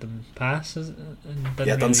just let them pass, and it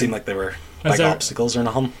doesn't seem like they were big obstacles or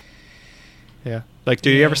nothing. Yeah, like, do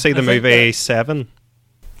you ever see the movie Seven?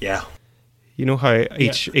 Yeah. You know how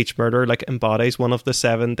each murder like embodies one of the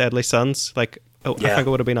 7 deadly sins? Like, I think it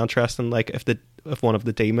would have been interesting, like, if one of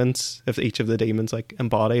the demons, if each of the demons like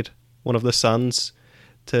embodied one of the sins,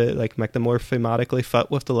 to like make them more thematically fit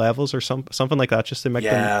with the levels, or something like that, just to make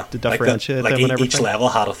them to differentiate them and everything. Each level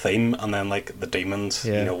had a theme, and then like the demons,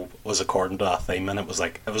 you know, was according to that theme, and it was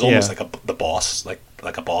almost like the boss, like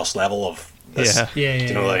a boss level of this. Do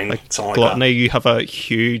you know what I mean? Like Gluttony, you have a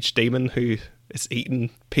huge demon who is eating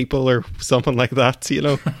people or something like that, you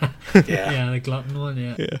know. The glutton one.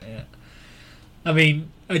 Yeah. I mean,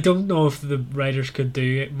 I don't know if the writers could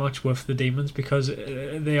do much with the demons, because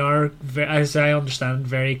they are, as I understand,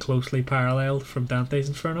 very closely paralleled from Dante's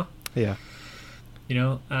Inferno. Yeah. You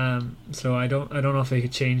know, so I don't know if they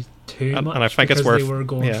could change too much. And I think it's worth. They were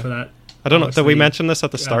going for that. I don't know. Did we mention this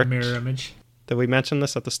at the start? Mirror image. Did we mention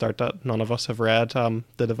this at the start that none of us have read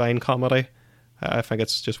the Divine Comedy? I think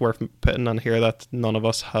it's just worth putting on here that none of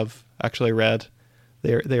us have actually read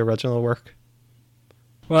the original work.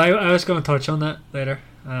 Well, I was going to touch on that later.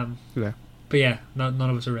 But yeah, none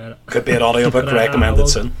of us have read it. Could be an audiobook recommended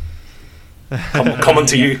soon. Coming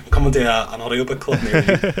to an audiobook club near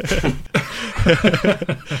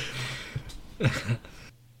you.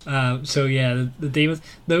 So yeah, the demons.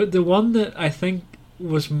 The one that I think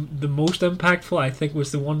was the most impactful, I think,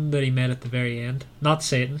 was the one that he met at the very end. Not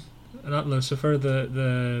Satan, not Lucifer.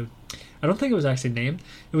 The I don't think it was actually named.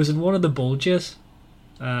 It was in one of the bulges,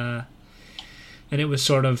 and it was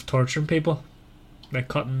sort of torturing people, like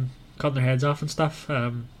cutting their heads off and stuff.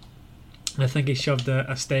 I think he shoved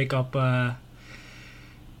a stake up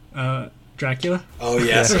Dracula. Oh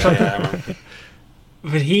yes, yeah, I remember.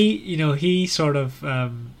 But he sort of there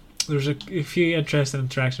was a few interesting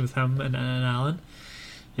interactions with him and Alan.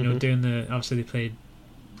 Doing obviously they played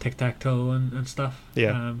tic-tac-toe and stuff.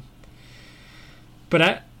 Yeah.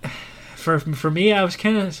 But for me, I was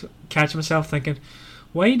kind of catching myself thinking,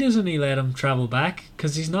 why doesn't he let him travel back?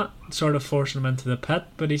 Because he's not sort of forcing him into the pit,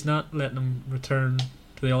 but he's not letting him return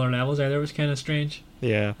to the other levels either. It was kind of strange.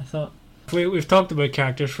 Yeah. I thought we've talked about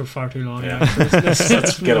characters for far too long. Yeah.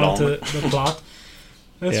 Let's get move it on on to with the plot.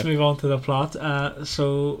 Let's move on to the plot.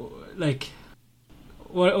 So, like,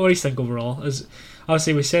 what do you think overall? Is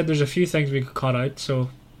obviously we said there's a few things we could cut out,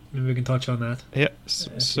 so maybe we can touch on that. Yeah.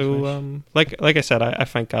 So, like I said, I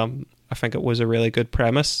think it was a really good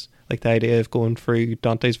premise. Like the idea of going through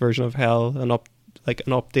Dante's version of hell and like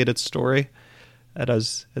an updated story.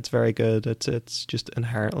 It's very good. It's just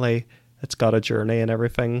inherently, it's got a journey and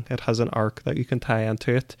everything. It has an arc that you can tie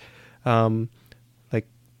into it.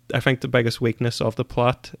 I think the biggest weakness of the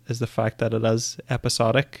plot is the fact that it is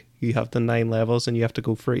episodic. You have the 9 levels and you have to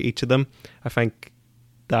go through each of them. I think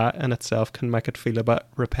that in itself can make it feel a bit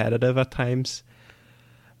repetitive at times.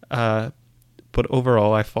 But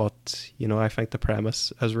overall, I thought, I think the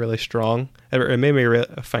premise is really strong. It made me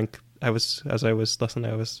think, as I was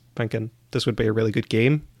listening, I was thinking this would be a really good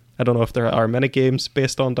game. I don't know if there are many games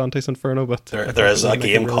based on Dante's Inferno, but there is a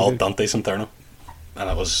game called Dante's Inferno,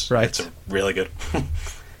 and it's really good.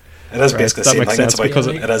 It is basically the same thing. It's about,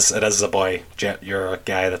 it is a boy. You're a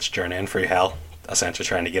guy that's journeying through hell, essentially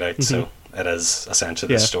trying to get out. Mm-hmm. So it is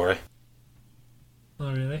essentially the story.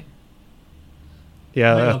 Oh really?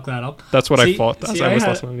 Yeah, I might look that up. That's what I thought as I was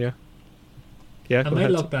listening. Yeah. I might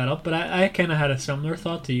look that up, but I kind of had a similar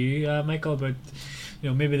thought to you, Michael, about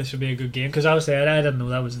maybe this would be a good game, because obviously I didn't know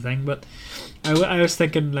that was the thing, but I was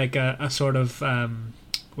thinking like a sort of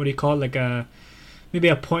what do you call it, like maybe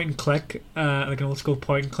a point and click, like an old school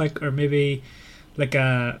point and click, or maybe like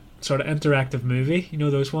a sort of interactive movie.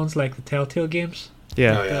 Those ones like the Telltale games.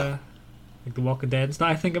 Yeah. Like the Walking Dead and stuff.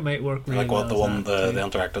 I think it might work really like what well. The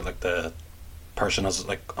interactive, like the person has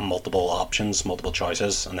like a multiple options, multiple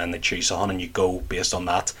choices, and then they choose on, and you go based on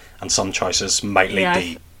that. And some choices might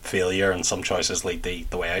lead to failure, and some choices lead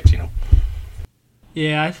the way out.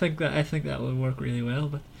 Yeah, I think that would work really well,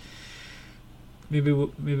 but. Maybe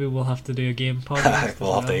we'll have to do a game podcast.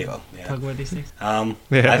 We'll have to talk about these things. I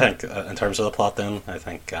think in terms of the plot, then I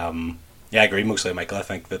think I agree mostly, Michael. I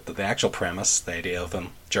think that the actual premise, the idea of them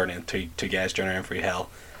journeying, two guys journeying through hell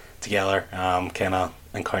together, kind of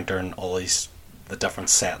encountering all the different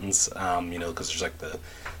settings, because there's like the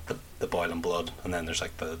boiling blood, and then there's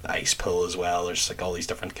like the ice pool as well. There's like all these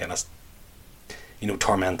different kind of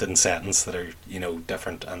tormented settings that are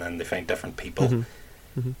different, and then they find different people. Mm-hmm.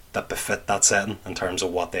 Mm-hmm. that befit that setting in terms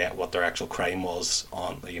of what their actual crime was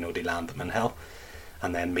on, they land them in hell,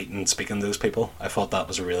 and then meeting and speaking to those people. I thought that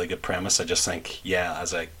was a really good premise. I just think,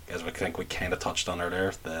 as we think we kind of touched on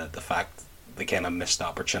earlier, the fact they kind of missed the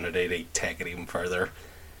opportunity to take it even further.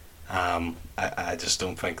 I just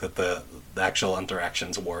don't think that the actual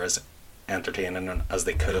interactions were as entertaining as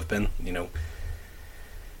they could have been.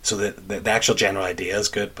 So the actual general idea is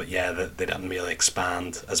good, but they didn't really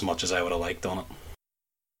expand as much as I would have liked on it.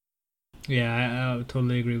 Yeah, I would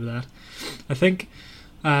totally agree with that. I think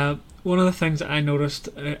one of the things that I noticed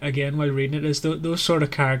again while reading it is those sort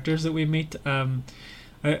of characters that we meet. I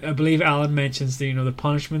believe Alan mentions the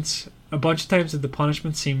punishments a bunch of times. That the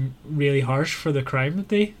punishments seem really harsh for the crime that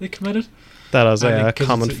they committed. That is a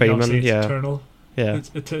common theme. Eternal. Yeah,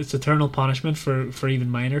 it's eternal punishment for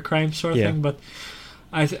even minor crimes, sort of thing. But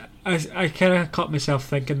I kind of caught myself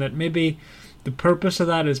thinking that maybe the purpose of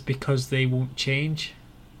that is because they won't change.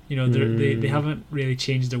 They haven't really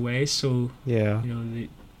changed their ways, so they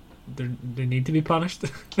need to be punished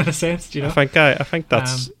in a sense. I think that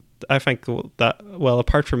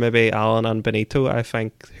apart from maybe Alan and Benito, I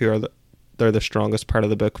think they're the strongest part of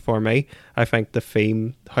the book for me. I think the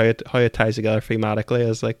theme, how it ties together thematically,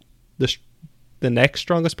 is like the next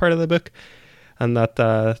strongest part of the book, and that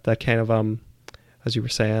kind of as you were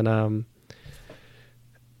saying,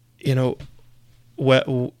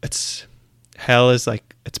 it's hell is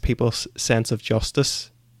like, it's people's sense of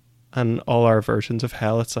justice, and all our versions of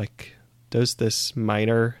hell, it's like there's this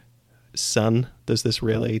minor sin? Does this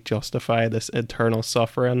really justify this eternal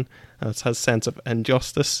suffering? And it has a sense of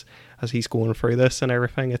injustice as he's going through this and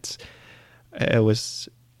everything. It's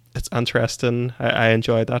interesting. I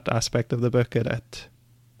enjoyed that aspect of the book.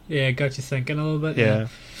 Yeah, it got you thinking a little bit. Yeah.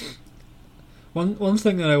 One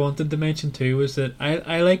thing that I wanted to mention too was that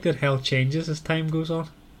I like that hell changes as time goes on.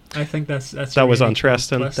 I think that's that really was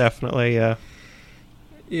interesting. cool. Definitely, yeah.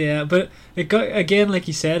 Yeah, but it got, again, like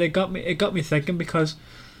you said, it got me thinking, because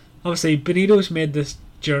obviously Benito's made this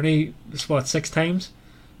journey 6 times,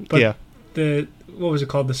 but yeah. the what was it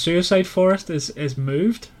called? The suicide forest is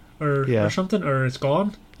moved or something, or it's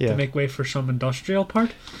gone to make way for some industrial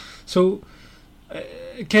part. So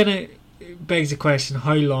it kind of begs the question: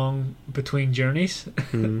 how long between journeys?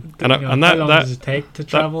 And how long does it take to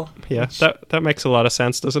travel? That makes a lot of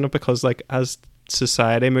sense, doesn't it? Because like as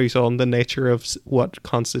society moves on, the nature of what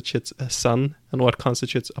constitutes a sin and what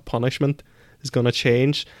constitutes a punishment is going to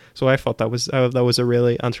change. So I thought that was a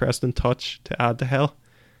really interesting touch to add to hell.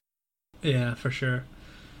 Yeah, for sure.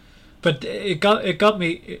 But it got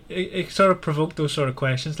me. It sort of provoked those sort of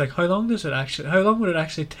questions, like how long would it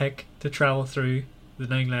actually take to travel through the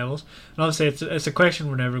 9 levels? And obviously, it's a question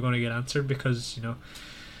we're never going to get answered, because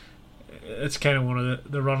it's kind of one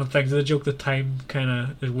of the running things of the joke that time kind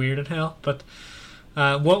of is weird in hell. But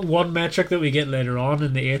one metric that we get later on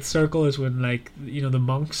in the 8th circle is when, like, the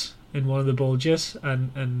monks in one of the bulges,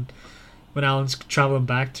 and when Alan's travelling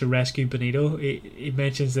back to rescue Benito, he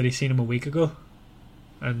mentions that he's seen him a week ago,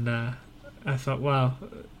 and I thought, wow,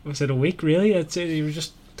 was it a week really? You were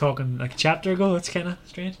just talking like a chapter ago. It's kind of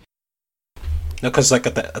strange. No, because like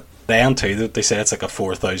at the end too, they say it's like a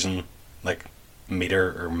 4,000 like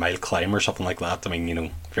meter or mile climb or something like that. I mean,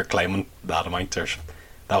 if you're climbing that amount,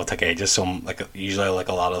 that would take ages. So usually like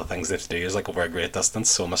a lot of the things they have to do is like over a great distance.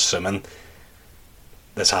 So I'm assuming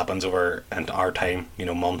this happens over in our time,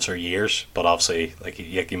 months or years. But obviously, like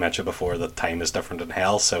you mentioned before, that time is different in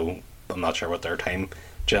hell. So I'm not sure what their time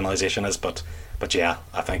generalization is, but yeah,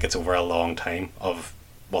 I think it's over a long time of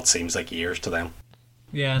what seems like years to them.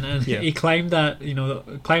 Yeah, and he climbed out,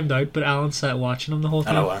 but Alan sat watching him the whole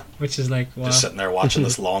time. I know, which is like, wow. Just sitting there watching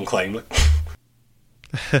this long climb. Like.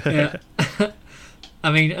 Yeah.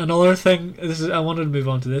 I mean, another thing, I wanted to move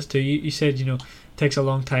on to this too. You said, it takes a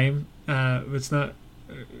long time. It's not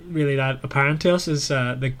really that apparent to us, is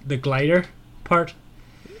the glider part.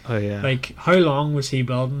 Oh, yeah. Like, how long was he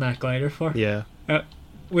building that glider for? Yeah.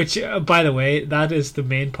 Which, by the way, that is the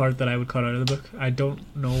main part that I would cut out of the book. I don't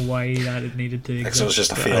know why that it needed to exist. So it was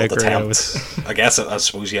just a failed attempt. I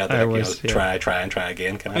suppose you had to try and try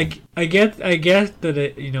again. I get that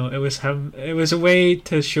it was him. It was a way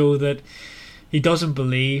to show that he doesn't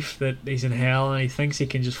believe that he's in hell, and he thinks he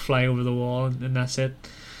can just fly over the wall, and that's it.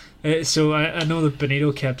 So I know that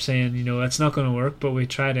Benito kept saying, it's not going to work, but we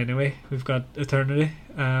tried anyway. We've got eternity.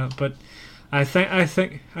 But I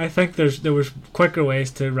think there was quicker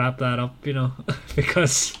ways to wrap that up,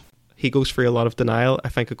 because he goes through a lot of denial. I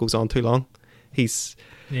think it goes on too long. He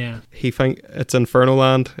think it's Inferno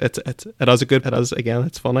land.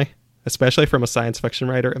 It's funny, especially from a science fiction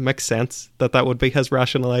writer. It makes sense that would be his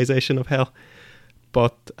rationalization of hell,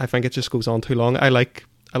 but I think it just goes on too long. I like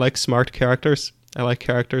smart characters. I like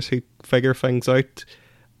characters who figure things out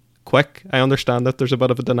quick. I understand that there's a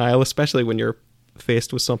bit of a denial, especially when you're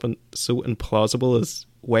faced with something so implausible as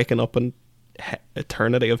waking up in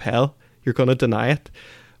eternity of hell. You're going to deny it,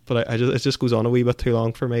 but it just goes on a wee bit too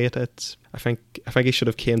long for me. I think he should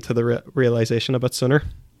have came to the realization a bit sooner.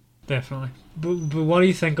 Definitely. But what do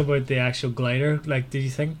you think about the actual glider? Like, did you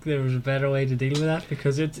think there was a better way to deal with that?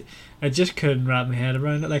 Because I just couldn't wrap my head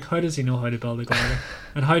around it. Like, how does he know how to build a glider?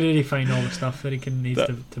 And how did he find all the stuff that he needs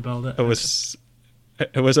to build it? It was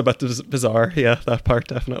a bit bizarre, yeah, that part,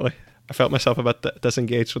 definitely. I felt myself a bit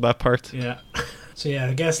disengaged with that part. Yeah. So yeah,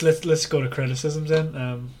 I guess let's go to criticisms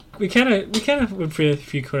then. We kind of went through a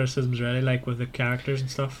few criticisms already, like with the characters and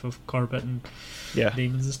stuff of Corbett and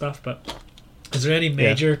demons and stuff. But is there any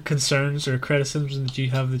major concerns or criticisms that you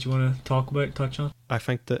have that you want to touch on? I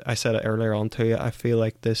think that I said it earlier on to you. I feel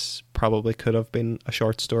like this probably could have been a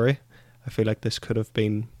short story. I feel like this could have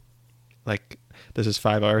been this is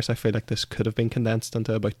 5 hours. I feel like this could have been condensed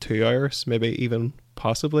into about 2 hours, maybe even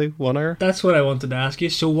possibly 1 hour. That's what I wanted to ask you.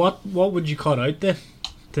 So what would you cut out then?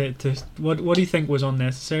 What do you think was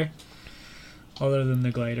unnecessary, other than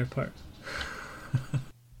the glider part?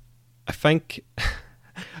 I think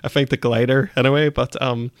the glider anyway, but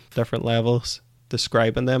different levels,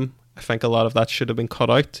 describing them. I think a lot of that should have been cut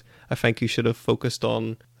out. I think you should have focused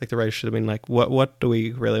on, like, the writer should have been like, what do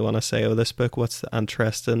we really want to say of this book? What's the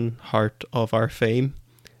interesting heart of our theme?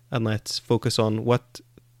 And let's focus on what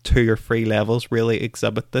 2 or 3 levels really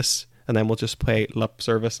exhibit this. and then we'll just play lip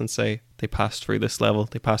service and say they passed through this level,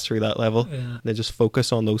 they passed through that level. Yeah. They just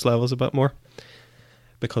focus on those levels a bit more,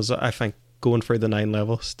 because I think going through the 9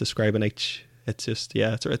 levels, describing each, it's just,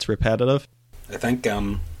 yeah, it's repetitive. I think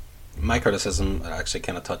my criticism actually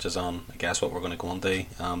kind of touches on, I guess, what we're going to go into,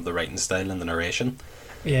 the writing style and the narration.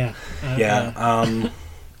 Yeah.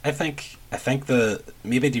 I think the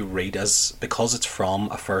maybe to read as, because it's from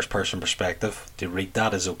a first person perspective, to read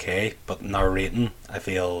that is okay, but narrating, I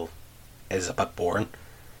feel, is a bit boring.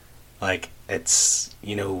 Like, it's,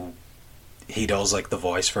 you know, he does like the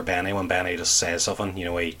voice for Benny when Benny just says something, you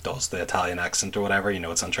know, he does the Italian accent or whatever, you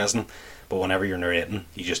know, it's interesting. But whenever you're narrating,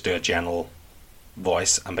 you just do a general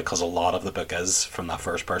voice, and because a lot of the book is from that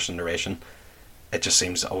first person narration, it just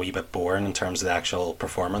seems a wee bit boring in terms of the actual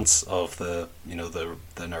performance of the, you know,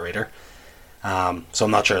 the narrator. So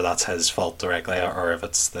I'm not sure that's his fault directly, or if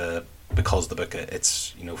it's because the book,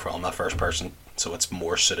 it's, you know, from that first person, so it's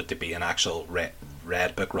more suited to be an actual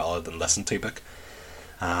read book rather than listened to book.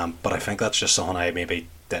 But I think that's just something I maybe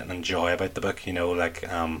didn't enjoy about the book. You know, like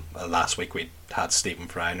last week we had Stephen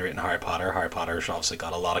Fry narrating Harry Potter. Harry Potter's obviously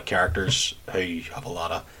got a lot of characters who have a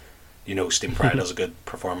lot of, you know, Stephen Fry does a good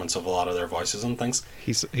performance of a lot of their voices and things.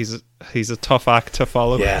 He's a tough act to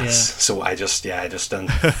follow. Yes. Yeah. So I just didn't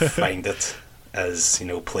find it as, you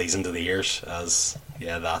know, pleasing to the ears as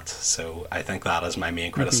that. So I think that is my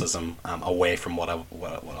main criticism, away from what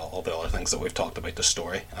all the other things that we've talked about the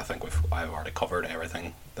story. I think I've already covered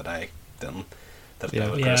everything that I would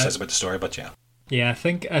criticize about the story. But I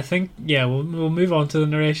think we'll move on to the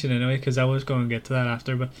narration anyway, because I was going to get to that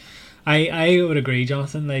after. But I would agree,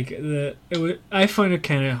 Jonathan. Like I found it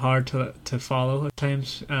kind of hard to follow at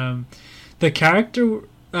times. The character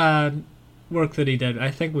work that he did,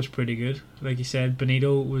 I think, was pretty good. Like you said,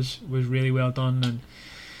 Benito was really well done, and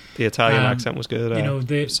the Italian accent was good. You know,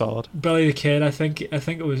 the solid. Billy the Kid, I think it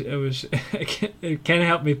was it kind of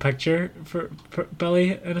helped me picture for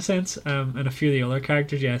Billy in a sense, and a few of the other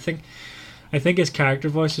characters. Yeah, I think his character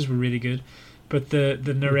voices were really good, but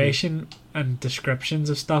the narration and descriptions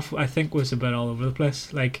of stuff, I think, was a bit all over the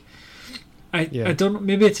place. Like, I don't,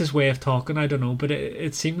 maybe it's his way of talking, I don't know, but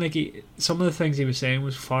it seemed like some of the things he was saying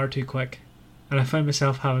was far too quick, and I found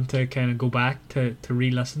myself having to kind of go back to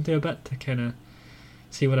re-listen to a bit to kind of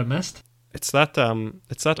see what I missed. It's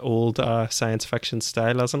that old science fiction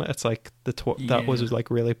style, isn't it? It's like that was like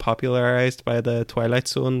really popularized by the Twilight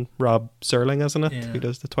Zone, Rob Serling, isn't it? Yeah. Who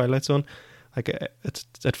does the Twilight Zone? Like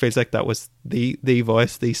it feels like that was the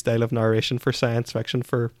voice, the style of narration for science fiction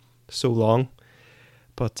for so long.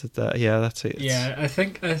 But that's it. Yeah, I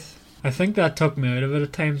think that took me out of it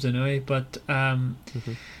at times anyway. But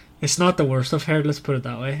it's not the worst I've heard. Let's put it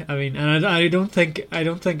that way. I mean, and I don't think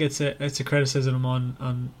it's a criticism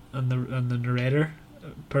on the narrator.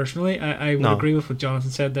 Personally, I would agree with what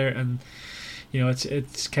Jonathan said there, and you know,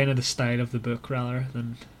 it's kind of the style of the book rather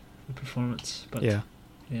than the performance. But yeah,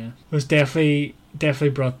 it was definitely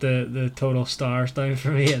brought the total stars down for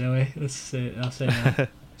me anyway. I'll say that.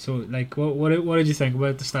 So, like, what did you think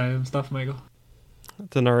about the style and stuff, Michael?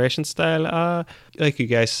 The narration style, like you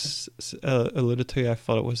guys alluded to, I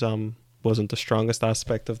thought it was wasn't the strongest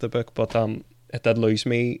aspect of the book, but it did lose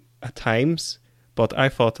me at times. But I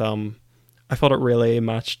thought it really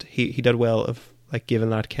matched. He did well of like giving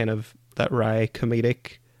that kind of that wry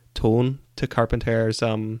comedic tone to Carpenter's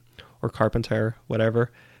or Carpenter,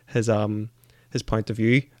 whatever his point of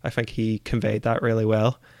view. I think he conveyed that really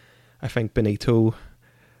well. I think Benito,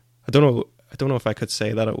 I don't know if I could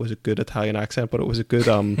say that it was a good Italian accent, but it was a good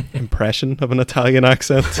impression of an Italian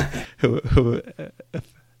accent.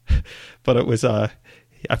 But it was I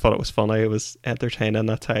thought it was funny. It was entertaining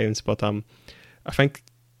at times. But I think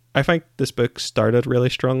this book started really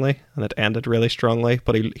strongly and it ended really strongly.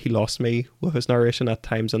 But he lost me with his narration at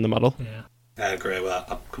times in the middle. Yeah, I agree with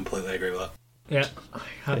that. I completely agree with that. Yeah,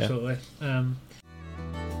 absolutely. Yeah.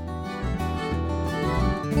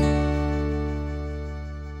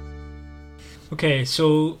 Okay,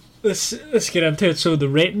 so let's get into it. So the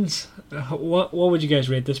ratings, what would you guys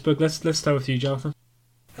rate this book? Let's start with you, Jonathan.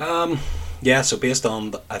 So based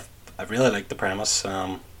on I really like the premise,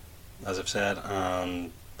 as I've said,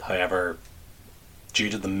 however, due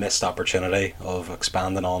to the missed opportunity of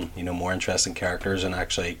expanding on, you know, more interesting characters and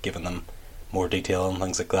actually giving them more detail and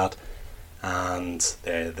things like that, and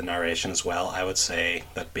the narration as well, I would say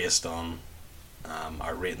that based on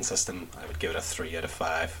our rating system, I would give it a 3 out of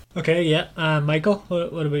 5. Okay, yeah. Michael,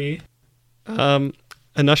 what about you?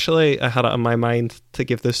 Initially, I had it in my mind to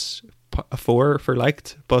give this a 4 for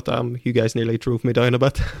liked, but you guys nearly drove me down a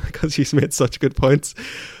bit because you made such good points.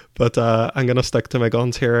 But I'm going to stick to my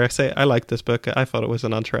guns here. I say I liked this book. I thought it was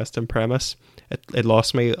an interesting premise. It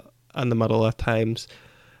lost me in the middle at times.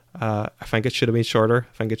 I think it should have been shorter.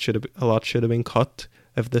 I think a lot should have been cut.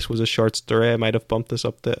 If this was a short story, I might have bumped this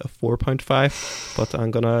up to a 4.5, but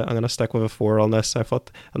I'm gonna stick with a 4 on this. I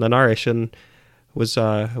thought, and the narration was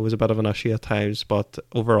a bit of an issue at times, but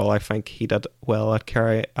overall I think he did well at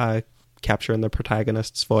capturing the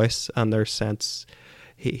protagonist's voice and their sense.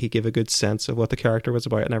 He gave a good sense of what the character was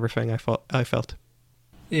about and everything. I felt.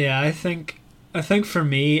 Yeah, I think for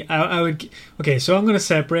me, I would. Okay, so I'm going to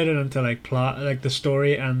separate it into like plot, like the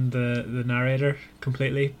story and the narrator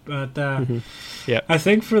completely. But yeah, I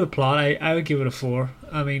think for the plot, I would give it a 4.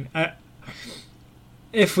 I mean,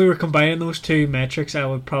 if we were combining those two metrics, I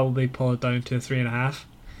would probably pull it down to a 3.5.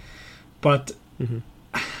 But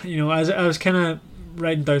you know, as I was kind of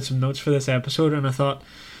writing down some notes for this episode, and I thought,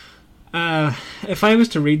 if I was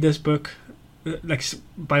to read this book,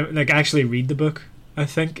 actually read the book, I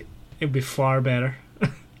think it'd be far better,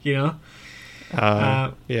 you know?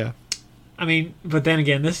 Yeah. I mean, but then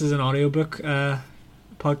again, this is an audiobook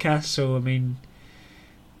podcast, so I mean,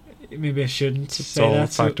 maybe I shouldn't say all that.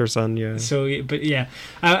 Factors in, yeah. So, but yeah,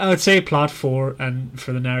 I would say plot 4, and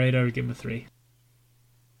for the narrator, I would give him a 3.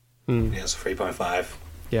 Yeah, it's 3.5.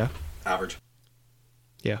 Yeah. Average.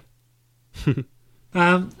 Yeah.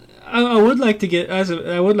 I would like to get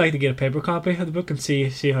a paper copy of the book and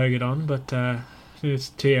see how I get on, but maybe it's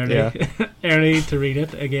too early early to read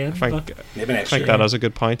it again. Maybe next year. I think that is a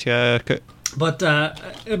good point. Yeah, but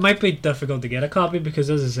it might be difficult to get a copy because,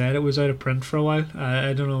 as I said, it was out of print for a while.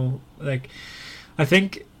 I don't know. Like, I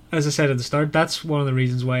think, as I said at the start, that's one of the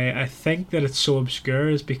reasons why I think that it's so obscure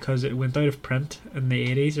is because it went out of print in the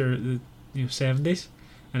 80s or the 70s,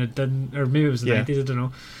 and it didn't, or maybe it was the 90s. I don't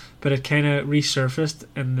know. But it kind of resurfaced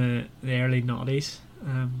in the early noughties.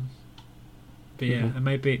 But yeah, it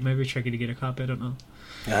might be tricky to get a copy. I don't know.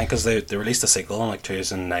 Yeah, I think because they released a sequel in like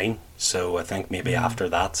 2009, so I think maybe after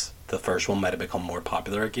that the first one might have become more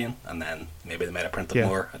popular again, and then maybe they might have printed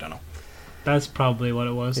more. I don't know. That's probably what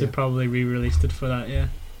it was. They probably re-released it for that. Yeah.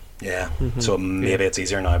 Yeah. So maybe it's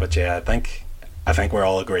easier now, but yeah, I think we're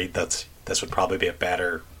all agreed that this would probably be a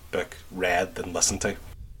better book read than listened to.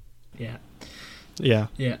 Yeah. Yeah.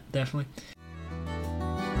 Yeah, definitely.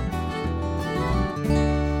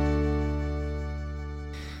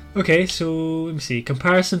 Okay, so let me see.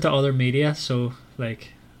 Comparison to other media. So, like,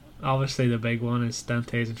 obviously the big one is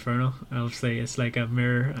Dante's Inferno. Obviously, it's like a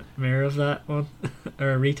mirror of that one,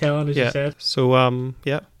 or a retelling, as you said. So,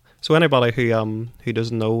 So anybody who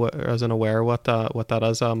doesn't know or isn't aware what that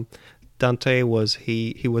is, Dante was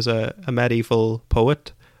he was a medieval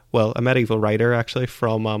poet, well, a medieval writer actually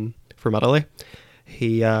from Italy.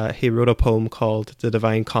 He wrote a poem called The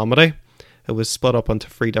Divine Comedy. It was split up into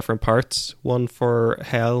 3 different parts, one for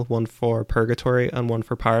hell, one for purgatory, and one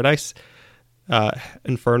for paradise.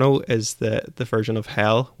 Inferno is the version of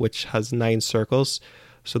hell, which has 9 circles.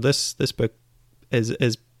 So this book is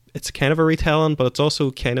it's kind of a retelling, but it's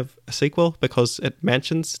also kind of a sequel because it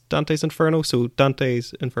mentions Dante's Inferno. So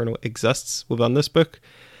Dante's Inferno exists within this book.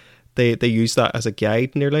 They use that as a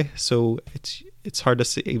guide nearly. So it's hard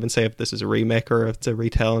to even say if this is a remake or if it's a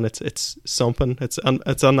retelling. It's something. It's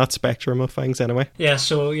on that spectrum of things anyway. Yeah.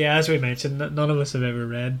 So yeah, as we mentioned, none of us have ever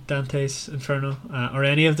read Dante's Inferno or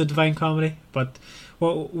any of the Divine Comedy. But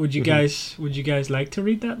what would you guys like to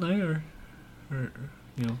read that now or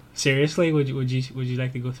you know, seriously, would you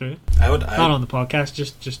like to go through it? I would not on the podcast,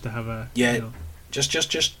 just to have a just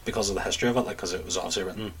because of the history of it, like because it was obviously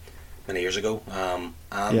written many years ago,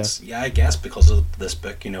 I guess because of this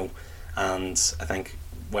book, you know, and I think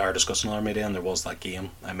we are discussing our media, and there was that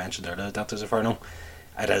game I mentioned earlier, Dante's Inferno.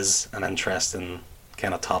 It is an interesting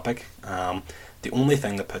kind of topic. The only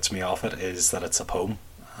thing that puts me off it is that it's a poem.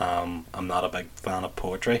 I'm not a big fan of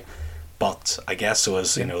poetry, but I guess so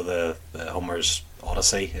as you know the Homer's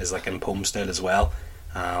Odyssey is like in poem style as well.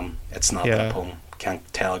 It's not that a poem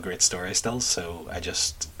can't tell a great story still, so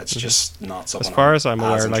it's just not something as far as I'm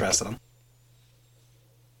aware, interested in.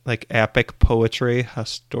 Like epic poetry,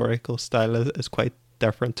 historical style is quite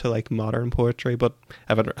different to like modern poetry, but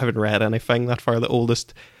I haven't read anything that far. The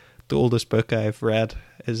oldest book I've read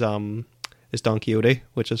is Don Quixote,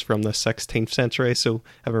 which is from the 16th century, so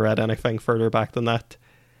I haven't read anything further back than that.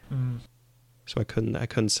 So I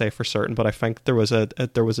couldn't say for certain, but I think there was a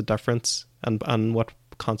difference and what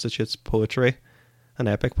constitutes poetry and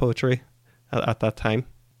epic poetry at that time.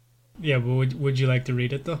 Yeah, but would you like to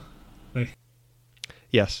read it though? Like,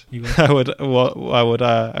 yes, I would. Well,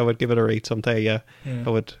 I would give it a read someday. Yeah.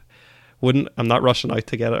 Wouldn't. I'm not rushing out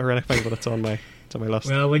to get it or anything, but it's on my list.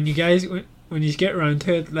 Well, when you get around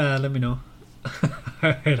to it, let me know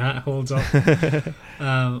how that holds up.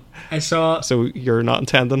 I saw. So you're not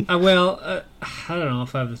intending? I don't know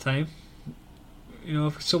if I have the time. You know,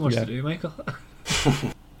 I've so much to do, Michael.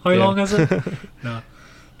 How Yeah. long is it? No,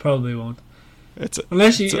 probably won't. It's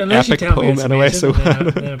Unless you tell me it's poem anyway, amazing, so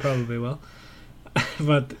then I probably will.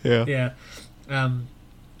 But yeah. I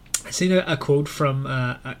seen a quote from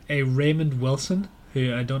a Raymond Wilson,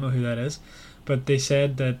 who I don't know who that is, but they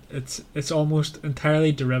said that it's almost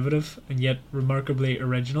entirely derivative and yet remarkably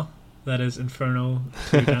original. That is Inferno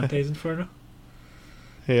to Dante's Inferno.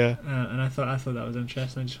 Yeah. And I thought that was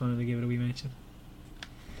interesting. I just wanted to give it a wee mention.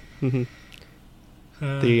 Mm-hmm.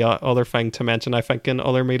 The other thing to mention, I think, in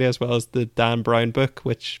other media as well, is the Dan Brown book,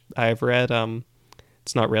 which I've read.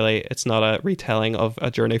 It's not a retelling of A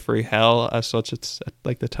Journey Through Hell as such. It's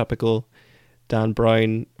like the typical Dan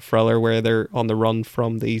Brown thriller where they're on the run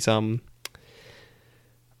from these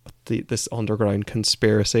this underground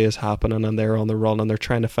conspiracy is happening, and they're on the run and they're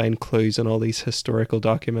trying to find clues in all these historical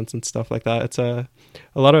documents and stuff like that. It's a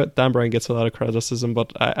lot of Dan Brown gets a lot of criticism,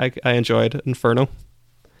 but I enjoyed Inferno.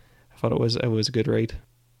 I thought it was a good read.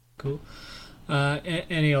 Cool.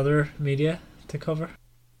 Any other media to cover?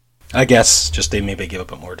 I guess just to maybe give a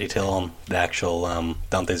bit more detail on the actual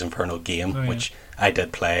Dante's Inferno game, which I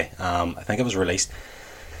did play. I think it was released.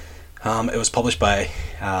 It was published by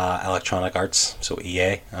Electronic Arts, so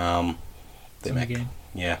EA. It's in the game.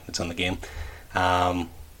 Yeah, it's in the game.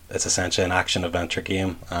 It's essentially an action adventure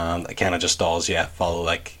game. It kind of just does, follow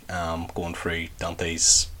like going through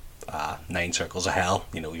Dante's 9 circles of hell.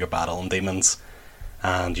 You know, you're battling demons,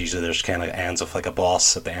 and usually there's kind of ends with like a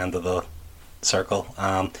boss at the end of the circle.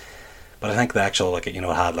 But I think the actual it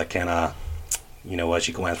had like kind of, as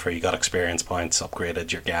you went through, you got experience points,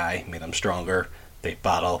 upgraded your guy, made him stronger. They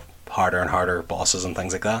battle harder and harder bosses and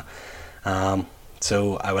things like that.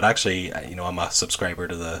 So I would actually, I'm a subscriber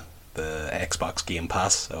to the Xbox Game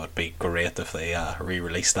Pass. It would be great if they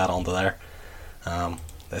re-released that onto there.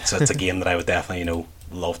 It's a game that I would definitely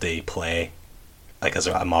love to play, like as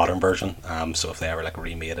a modern version. So if they ever like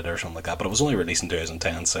remade it or something like that, but it was only released in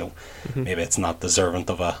 2010, so maybe it's not deserving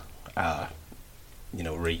of a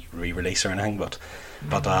re-release or anything. But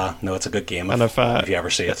no, it's a good game. And if you ever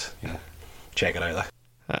see it, check it out.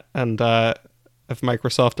 And if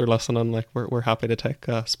Microsoft are listening, like we're happy to take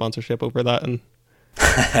sponsorship over that, and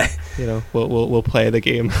we'll play the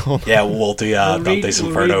game. Yeah, we'll do Dante's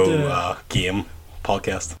Inferno game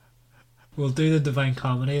podcast. We'll do the Divine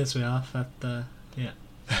Comedy as well.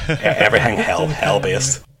 Everything hell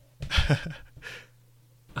based.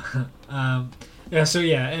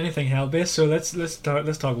 Anything hell based. So let's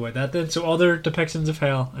talk about that then. So other depictions of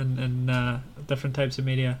hell and different types of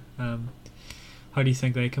media. How do you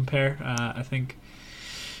think they compare? I think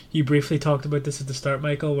you briefly talked about this at the start,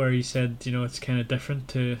 Michael, where you said it's kind of different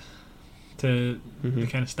to the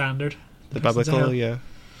kind of standard. The biblical, yeah.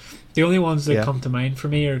 The only ones that come to mind for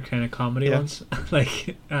me are kind of comedy ones,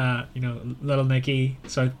 like Little Nicky,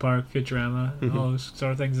 South Park, Futurama, all those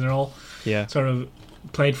sort of things. They're all sort of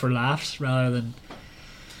played for laughs rather than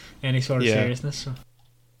any sort of seriousness. So.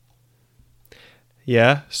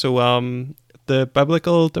 Yeah. So the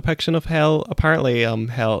biblical depiction of hell, apparently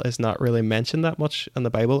hell is not really mentioned that much in the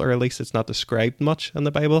Bible, or at least it's not described much in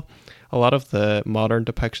the Bible. A lot of the modern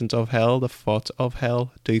depictions of hell, the thoughts of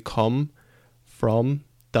hell, do come from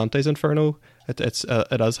Dante's Inferno. It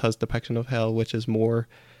has depiction of hell which is more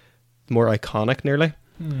iconic nearly,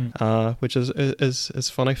 which is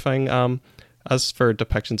funny thing. As for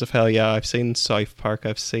depictions of hell, I've seen South Park,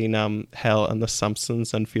 I've seen hell and The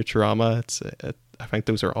Simpsons and Futurama. I think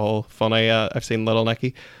those are all funny. I've seen Little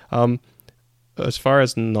Nicky. As far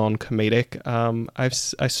as non-comedic, I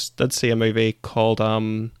did see a movie called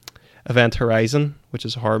Event Horizon, which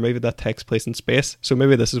is a horror movie that takes place in space. So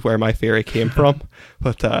maybe this is where my theory came from.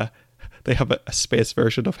 But they have a space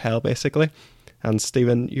version of hell, basically. And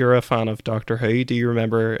Stephen, you're a fan of Doctor Who. Do you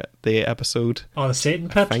remember the episode? Oh, the Satan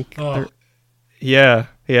Pit? I think Yeah.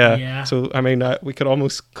 So, I mean, we could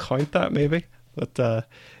almost count that maybe. But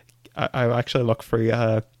I actually looked through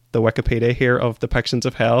the Wikipedia here of depictions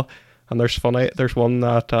of hell. And there's one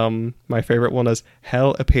that my favourite one is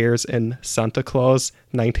Hell appears in Santa Claus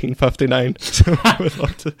 1959. So I would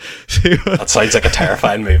love to see that sounds like a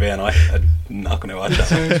terrifying movie, and I'm not going to watch that.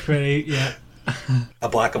 Sounds pretty, a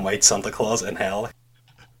black and white Santa Claus in hell.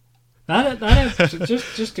 That episode,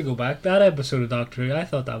 just to go back, that episode of Doctor Who, I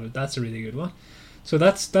thought that's a really good one. So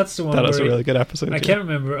that's the one. That is a really good episode. I can't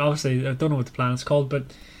remember. Obviously, I don't know what the planet's called, but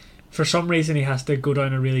for some reason he has to go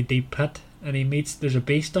down a really deep pit. And he meets, there's a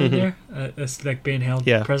beast down there. It's like being held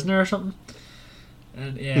prisoner or something.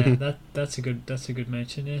 And that's a good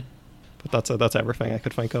mention. Yeah. But that's everything I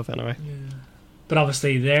could think of anyway. Yeah. But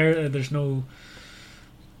obviously there's no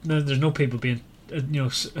people being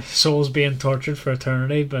souls being tortured for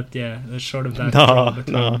eternity, but yeah, there's sort of that No, draw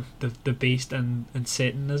between no. the beast and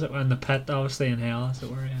Satan, as it were, and the pit, obviously, in hell, as it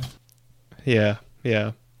were. Yeah.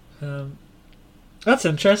 That's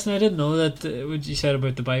interesting. I didn't know that what you said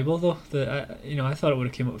about the Bible, though. I thought it would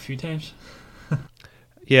have came up a few times.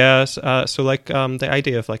 Yeah, so like the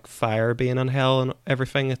idea of like fire being in hell and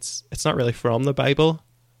everything, it's not really from the Bible.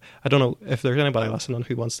 I don't know if there's anybody listening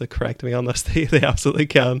who wants to correct me on this. They absolutely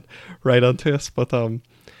can write onto us. But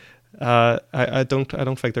I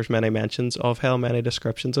don't think there's many mentions of hell, many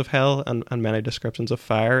descriptions of hell, and many descriptions of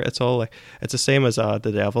fire. It's all like it's the same as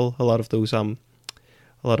the devil. A lot of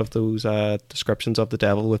those descriptions of the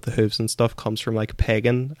devil with the hooves and stuff comes from like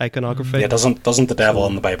pagan iconography. Yeah, doesn't the devil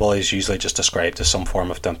in the Bible is usually just described as some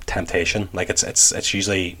form of temptation? Like it's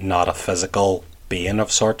usually not a physical being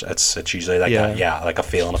of sort. It's usually like like a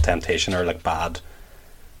feeling of temptation or like bad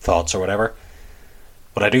thoughts or whatever.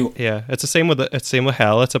 But I do. Yeah, it's the same with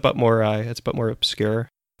hell. It's a bit more obscure.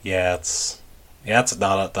 Yeah, that's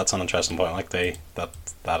an interesting point. Like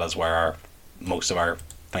that is where most of our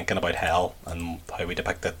thinking about hell and how we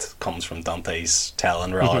depict it comes from Dante's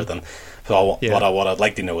telling rather than. So what I'd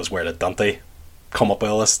like to know is, where did Dante come up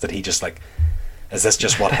with all this? Did he just like? Is this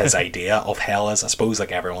just what his idea of hell is? I suppose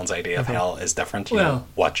like everyone's idea of hell is different. You know,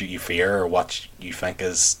 what you fear or what you think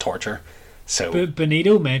is torture. So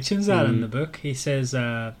Benito mentions that in the book. He says,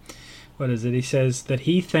 what is it? He says that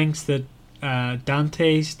he thinks that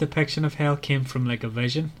Dante's depiction of hell came from like a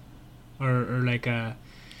vision, or like a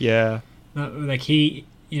like he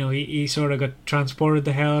sort of got transported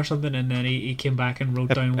to hell or something, and then he came back and wrote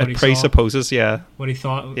down what he presupposes, saw. What he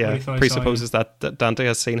thought. Yeah, what he thought presupposes that Dante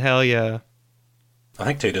has seen hell. Yeah. I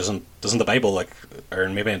think too, doesn't the Bible, like, or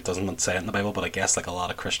maybe it doesn't say it in the Bible, but I guess like a lot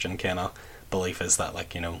of Christian kind of belief is that,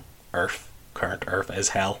 like, current Earth is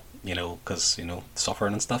hell, because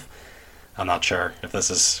suffering and stuff. I'm not sure if this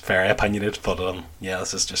is very opinionated, but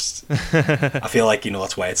this is just. I feel like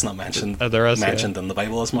that's why it's not mentioned in the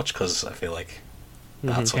Bible as much, because I feel like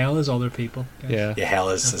that's hell is other people. Guys. Yeah, hell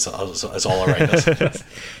is all around us.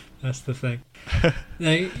 That's the thing.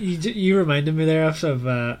 Now, you reminded me there of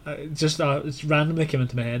it randomly came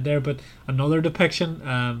into my head there, but another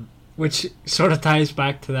depiction, which sort of ties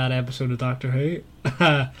back to that episode of Doctor Who.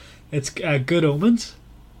 It's Good Omens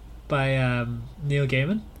by Neil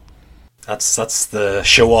Gaiman. That's the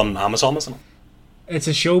show on Amazon, isn't it? It's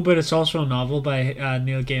a show, but it's also a novel by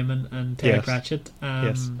Neil Gaiman and Terry Pratchett.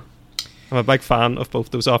 Yes. I'm a big fan of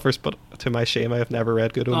both those offers, but to my shame, I have never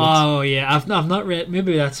read Good Omens. Oh yeah, I've not read.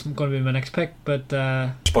 Maybe that's going to be my next pick, but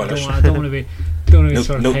spoilers. I don't want to be.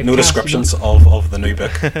 No descriptions of the new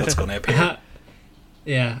book that's going to appear.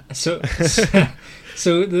 Yeah. So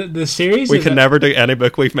the series. We can never do any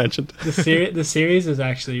book we've mentioned. The series is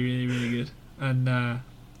actually really, really good, and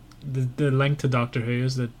the link to Doctor Who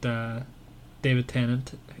is that David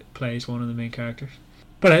Tennant plays one of the main characters,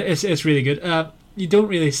 but it's really good. You don't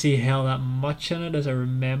really see hell that much in it, as I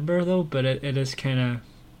remember, though. But it is kind of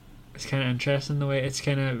interesting the way it's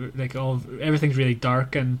kind of like everything's really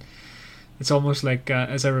dark, and it's almost like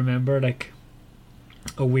as I remember, like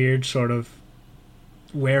a weird sort of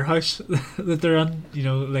warehouse that they're in.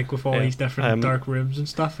 Like with all these different dark rooms and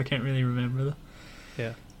stuff. I can't really remember though.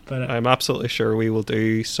 Yeah. But I'm absolutely sure we will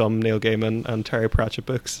do some Neil Gaiman and Terry Pratchett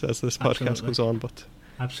books as this podcast goes on. But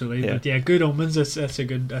absolutely, but yeah, Good Omens. That's a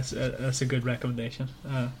good recommendation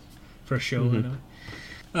for a show.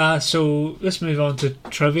 Anyway. So let's move on to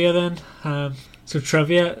trivia then. So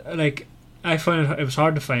trivia, like I found it was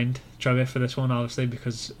hard to find trivia for this one, obviously,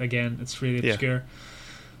 because again it's really obscure. Yeah.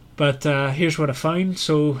 But here's what I found.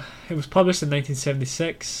 So it was published in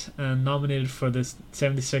 1976 and nominated for the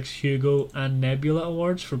 76 Hugo and Nebula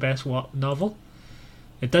Awards for Best Novel.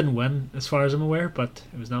 It didn't win, as far as I'm aware, but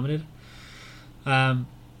it was nominated. I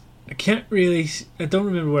don't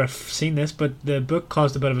remember where I've seen this, but the book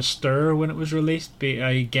caused a bit of a stir when it was released,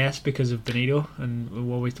 I guess because of Benito and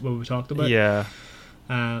what we talked about. Yeah.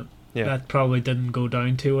 That probably didn't go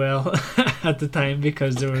down too well at the time,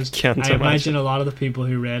 because there was. I imagine a lot of the people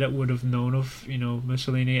who read it would have known of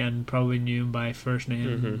Mussolini and probably knew him by first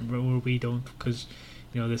name, where we don't, because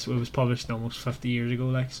it was published almost 50 years ago,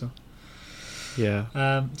 like so. Yeah.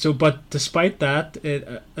 But despite that,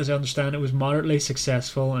 it, as I understand, it was moderately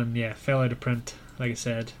successful and fell out of print, like I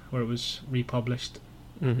said, where it was republished.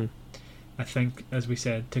 I think, as we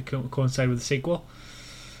said, to coincide with the sequel.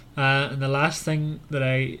 And the last thing that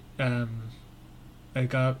I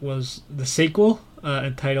got was the sequel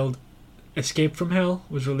entitled Escape from Hell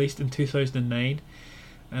was released in 2009,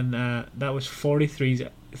 and that was 43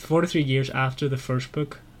 years after the first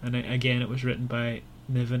book, and again it was written by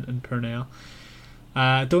Niven and Pournelle.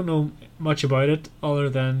 I don't know much about it other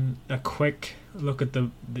than a quick look at the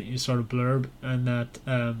sort of blurb, and that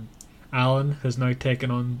Alan has now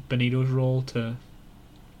taken on Benito's role to,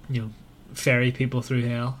 ferry people through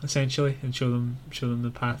hell essentially and show them the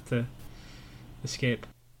path to escape.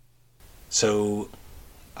 So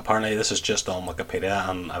apparently this is just on Wikipedia,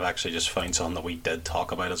 and I've actually just found something that we did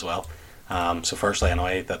talk about as well. So firstly,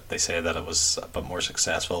 anyway, that they say that it was a bit more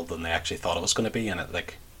successful than they actually thought it was going to be, and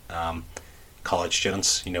it college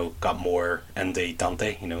students, got more into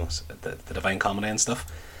Dante, the Divine Comedy and stuff.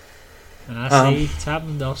 See, it's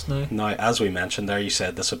happening to us now. Now, as we mentioned there, you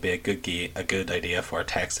said this would be a good idea for a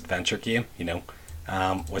text adventure game,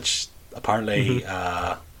 which apparently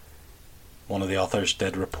one of the authors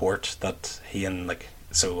did report that he and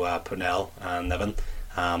Pournelle and Niven,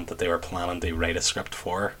 that they were planning to write a script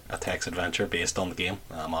for a text adventure based on the game.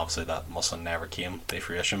 Obviously that must have never came to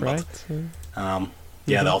fruition, right.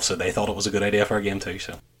 But obviously they thought it was a good idea for a game too.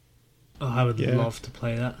 So I would love to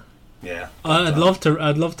play that. Yeah, I'd love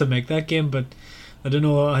to make that game, but I don't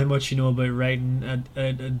know how much you know about writing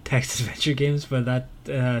text adventure games, but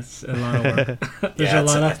that's a lot of work.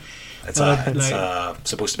 There's it's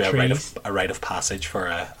supposed to be a rite of passage for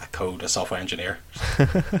a software engineer.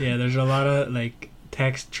 Yeah, there's a lot of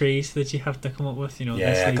text trees that you have to come up with. This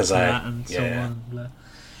leads to that and so on. Blah.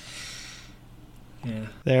 Yeah,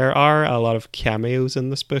 there are a lot of cameos in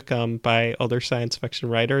this book by other science fiction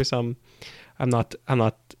writers. I'm not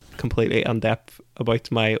completely in depth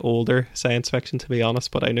about my older science fiction, to be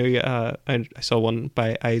honest, but I knew I saw one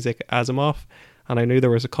by Isaac Asimov, and I knew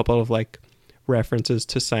there was a couple of references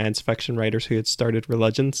to science fiction writers who had started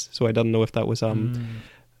religions, so I didn't know if that was a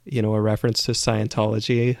reference to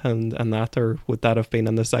Scientology and that, or would that have been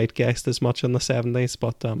in the zeitgeist as much in the 70s,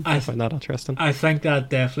 but I find that interesting. I think that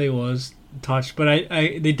definitely was touched, but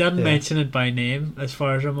they didn't mention it by name as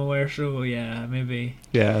far as I'm aware, so maybe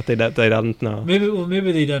they didn't know.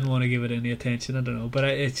 Maybe they didn't want to give it any attention, I don't know, but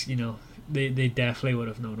it's they definitely would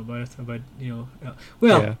have known about it,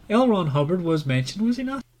 L. Ron Hubbard was mentioned, was he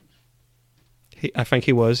not? I think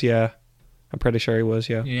he was, yeah. I'm pretty sure he was,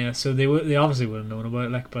 yeah. Yeah, so they obviously would have known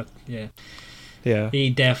about it, but yeah. Yeah. He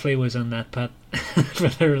definitely was on that path for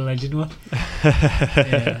the religion one.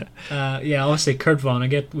 Obviously Kurt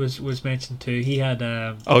Vonnegut was mentioned too. He had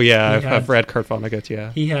I've read Kurt Vonnegut,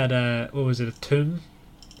 yeah. He had a tomb,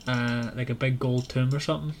 like a big gold tomb or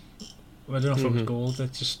something. I don't know if it was gold.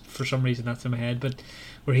 It's just for some reason that's in my head, but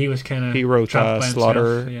where he was kind of he wrote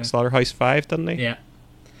Slaughterhouse 5, didn't he? Yeah.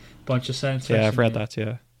 Bunch of science fiction. Yeah, I've read that,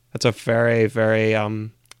 yeah. It's a very, very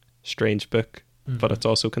strange book, but it's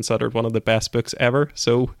also considered one of the best books ever,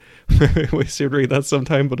 so we should read that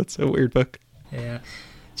sometime, but it's a weird book. Yeah.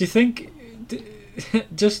 Do you think...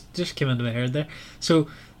 just came into my head there. So,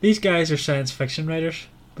 these guys are science fiction writers,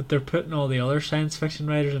 but they're putting all the other science fiction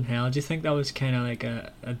writers in hell. Do you think that was kind of like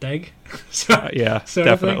a dig? Yeah,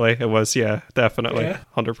 definitely. It was, definitely. Yeah.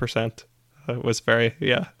 100%. It was very,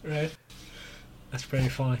 Right. That's pretty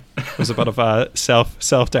funny. It was a bit of a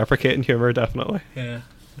self-deprecating humour, definitely. Yeah,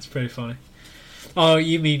 that's pretty funny. Oh,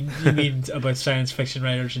 you mean about science fiction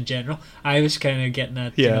writers in general? I was kind of getting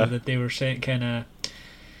at that they were saying kind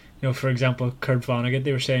of, for example, Kurt Vonnegut.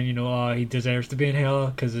 They were saying, he deserves to be in hell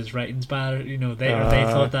because his writing's bad. They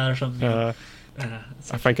thought that or something.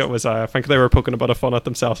 I think it was. I think they were poking a bit of fun at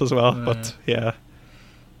themselves as well. But yeah.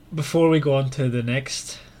 Before we go on to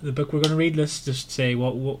the book we're going to read, let's just say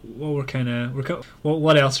what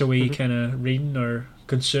else are we kind of reading or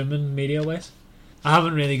consuming media wise. I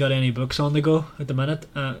haven't really got any books on the go at the minute,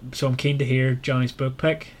 so I'm keen to hear Johnny's book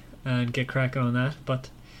pick and get cracking on that. But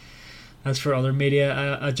as for other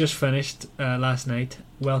media, I just finished last night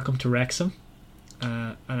Welcome to Wrexham,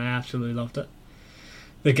 and I absolutely loved it.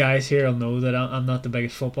 The guys here will know that I'm not the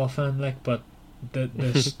biggest football fan, but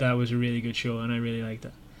that was a really good show and I really liked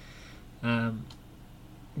it.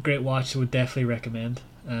 Great watch, would definitely recommend.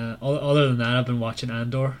 Other than that, I've been watching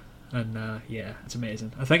Andor, and it's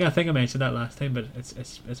amazing. I think I mentioned that last time, but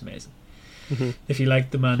it's amazing. If you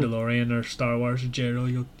like The Mandalorian or Star Wars in general,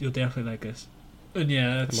 you'll definitely like this. And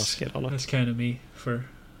that's kind of me for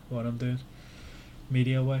what I'm doing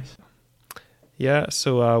media wise. Yeah.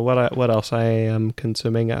 So what else I am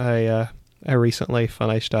consuming? I recently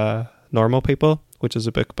finished Normal People, which is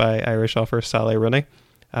a book by Irish author Sally Rooney.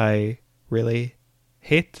 I really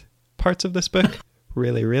hate parts of this book.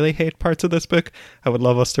 Really, really hate parts of this book. I would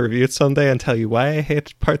love us to review it someday and tell you why I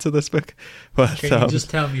hate parts of this book. But can you just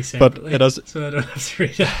tell me separately? But it is, so I don't have to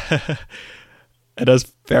read it. It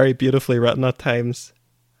is very beautifully written at times.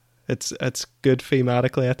 It's good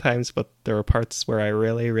thematically at times, but there are parts where I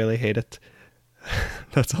really, really hate it.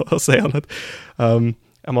 That's all I'll say on it.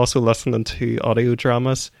 I'm also listening to audio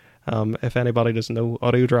dramas. If anybody doesn't know,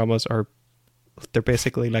 audio dramas they're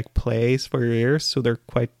basically like plays for your ears, so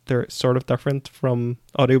they're sort of different from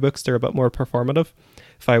audiobooks. They're a bit more performative.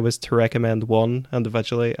 If I was to recommend one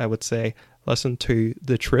individually, I would say listen to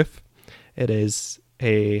The Truth. It is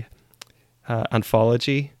a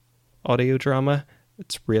anthology audio drama.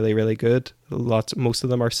 It's really, really good. Most of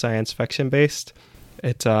them are science fiction based.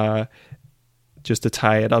 It just to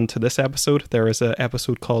tie it onto this episode, there is an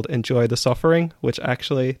episode called Enjoy the Suffering, which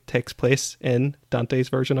actually takes place in Dante's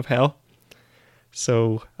version of hell.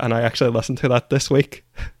 So, and I actually listened to that this week.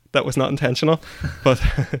 That was not intentional, but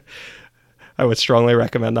I would strongly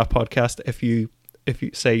recommend that podcast. If you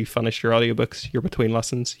say you finished your audiobooks, you're between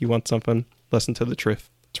lessons, you want something, listen to The Truth.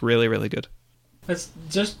 It's really, really good. It's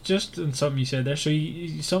just in something you said there. So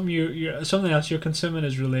something else you're consuming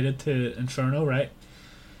is related to Inferno, right?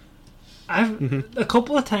 A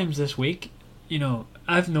couple of times this week,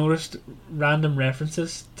 I've noticed random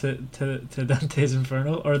references to Dante's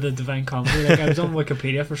Inferno or the Divine Comedy. Like I was on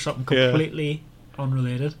Wikipedia for something completely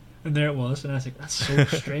unrelated, and there it was, and I was like, "That's so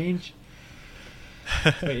strange."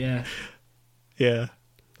 But yeah,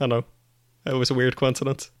 I know. It was a weird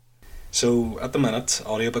coincidence. So at the minute,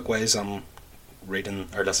 audiobook wise, I'm reading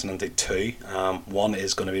or listening to two. One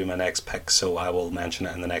is going to be my next pick, so I will mention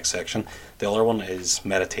it in the next section. The other one is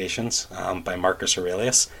Meditations by Marcus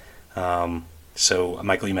Aurelius. So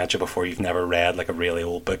Michael, you mentioned before you've never read like a really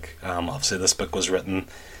old book. Obviously this book was written,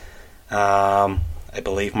 I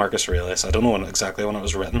believe Marcus Aurelius, I don't know exactly when it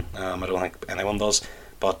was written. I don't think anyone does,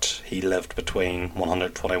 but he lived between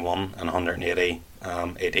 121 and 180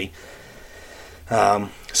 AD.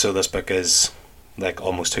 So this book is like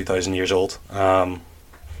almost 2,000 years old.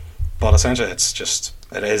 But essentially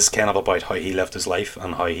it is kind of about how he lived his life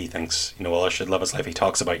and how he thinks, others should live his life. He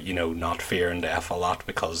talks about, not fearing death a lot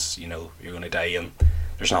because, you're going to die and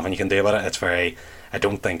there's nothing you can do about it. I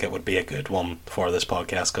don't think it would be a good one for this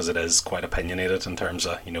podcast because it is quite opinionated in terms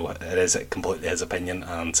of, it is completely his opinion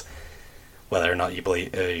and whether or not you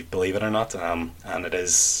believe it or not. And it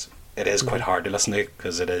is quite hard to listen to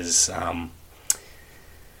because it is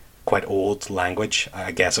quite old language.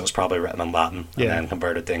 I guess it was probably written in Latin and then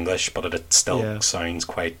converted to English, but it still sounds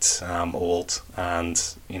quite old, and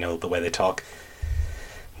the way they talk,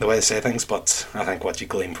 the way they say things. But I think what you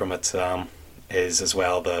glean from it is as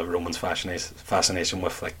well the Romans' fascination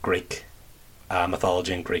with like Greek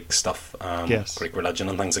mythology and Greek stuff, Greek religion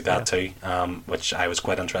and things like that too, which I was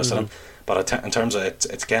quite interested in. But in terms of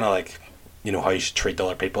it's kind of like how you should treat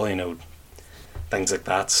other people, things like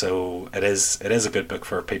that. So it is a good book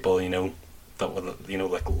for people that with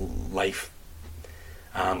like life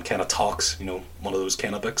kind of talks, one of those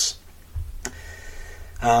kind of books.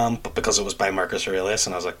 But because it was by Marcus Aurelius,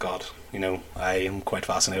 and I was like, God, I am quite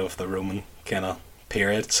fascinated with the Roman kind of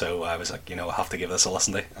period, so I was like, I have to give this a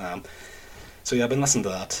listen to. So yeah, I've been listening to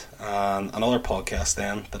that. Another podcast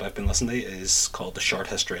then that I've been listening to is called The Short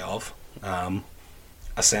History Of.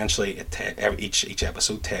 Essentially, each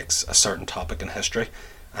episode takes a certain topic in history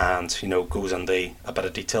and goes into a bit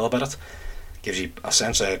of detail about it. Gives you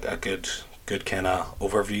essentially a good kind of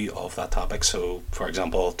overview of that topic. So for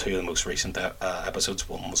example, two of the most recent episodes,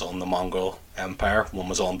 one was on the Mongol Empire, one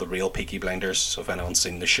was on the real Peaky Blinders. So if anyone's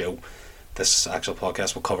seen the show, this actual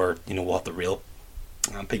podcast will cover what the real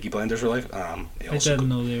Peaky Blinders were like. I didn't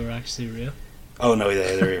know they were actually real. Oh no,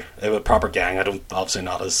 they're a proper gang. I don't, obviously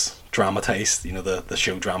not as dramatized. The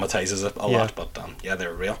show dramatizes it a lot, but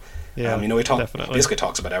they're real. Yeah, he basically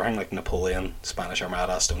talks about everything like Napoleon, Spanish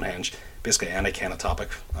Armada, Stonehenge, basically any kind of topic.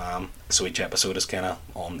 So each episode is kind of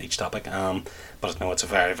on each topic. But no, it's a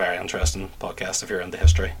very, very interesting podcast if you're into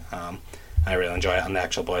history. I really enjoy it, and the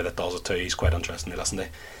actual boy that does it too, he's quite interesting to listen to.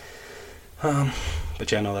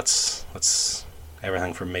 But yeah, no, that's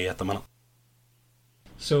everything from me at the minute.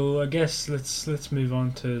 So I guess let's move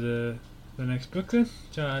on to the next book then.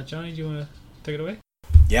 Johnny, do you want to take it away?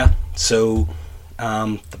 Yeah. So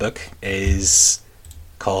the book is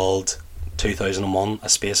called 2001: A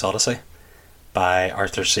Space Odyssey by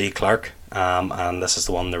Arthur C. Clarke, and this is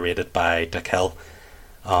the one narrated by Dick Hill.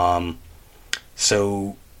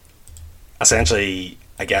 So essentially,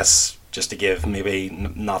 I guess just to give maybe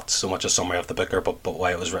not so much a summary of the book, but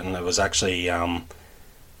why it was written, it was actually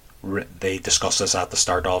they discuss this at the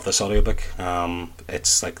start of this audiobook.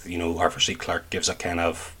 It's like Arthur C. Clarke gives a kind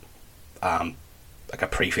of like a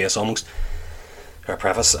preface almost, or a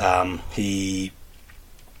preface. He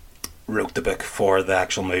wrote the book for the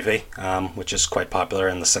actual movie, which is quite popular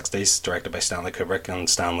in the 60s, directed by Stanley Kubrick, and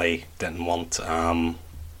Stanley didn't want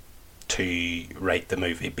to write the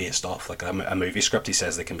movie based off like a movie script. He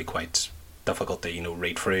says they can be quite difficult to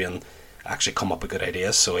read through, and actually come up with good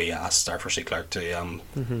ideas. So he asked Arthur C. Clarke to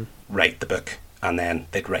write the book, and then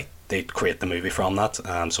they'd create the movie from that.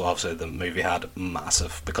 So obviously the movie had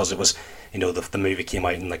massive, because it was, the movie came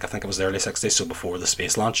out in, like, I think it was the early 60s, so before the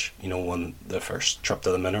space launch, when the first trip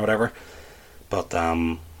to the moon or whatever. But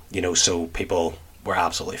so people were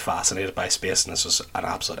absolutely fascinated by space, and this was an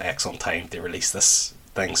absolute excellent time to release this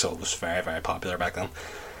thing, so it was very, very popular back then.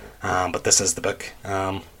 But this is the book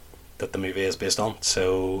that the movie is based on.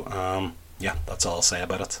 So yeah, that's all I'll say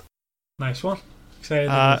about it. Nice one. Excited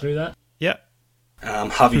to go through that. Yeah.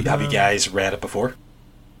 Have you guys read it before?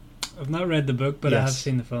 I've not read the book, but Yes. I have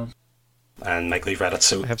seen the film. And Michael, you've read it,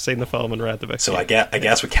 so I have seen the film and read the book. so I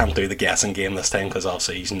guess we can't do the guessing game this time, because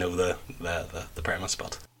obviously you know the premise,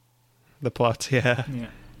 but the plot. Yeah. Yeah.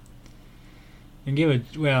 And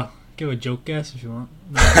give a joke guess if you want.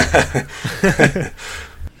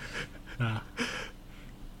 Nah.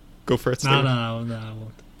 Go for it, No, Steve. no, I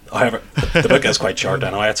won't. however, the book is quite short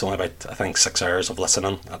anyway. It's only about, I think, 6 hours of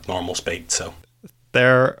listening at normal speed. So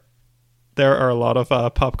There are a lot of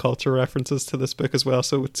pop culture references to this book as well,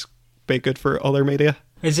 so it's be good for other media.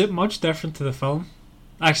 Is it much different to the film?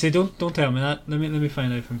 Actually, don't tell me that. Let me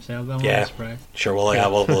find out for myself. I'm Yeah. not surprised. sure,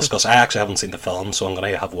 we'll discuss. I actually haven't seen the film, so I'm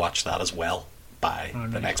going to have watched that as well by Oh,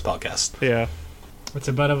 the nice. next podcast. Yeah. It's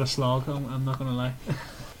a bit of a slog. I'm not gonna lie.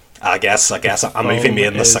 I guess a movie film made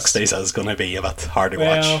in the is- 60s is going to be a bit hard to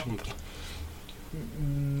Well, watch.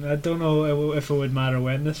 I don't know if it would matter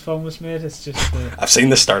when this film was made. It's just I've seen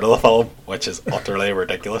the start of the film, which is utterly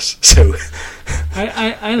ridiculous. So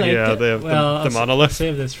I liked Yeah, it. the Well, I'll monolith.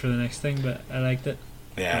 save this for the next thing, but I liked it.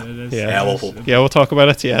 yeah, But it is- Yeah, it we'll- is- Yeah, we'll talk about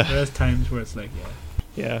it. Yeah. There is times where it's like,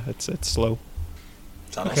 Yeah, it's slow.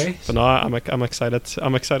 Is that us? okay, But no, I'm excited.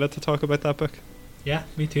 I'm excited to talk about that book. yeah,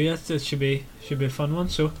 me too. It should be a fun one.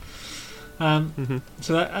 So, Mm-hmm.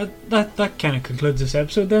 so that kind of concludes this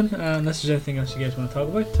episode then. Unless there's anything else you guys want to talk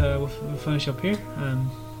about, we'll finish up here.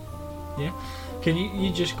 Yeah, can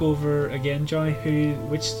you just go over again, Johnny,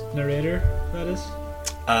 which narrator that is?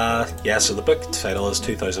 Yeah, so the book title is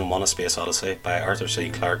 2001: A Space Odyssey by Arthur C.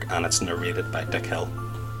 Clarke, and it's narrated by Dick Hill.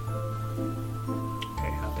 Okay,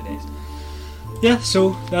 happy days. Yeah,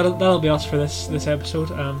 so that'll be us for this episode.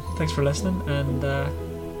 Thanks for listening, and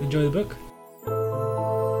enjoy the book.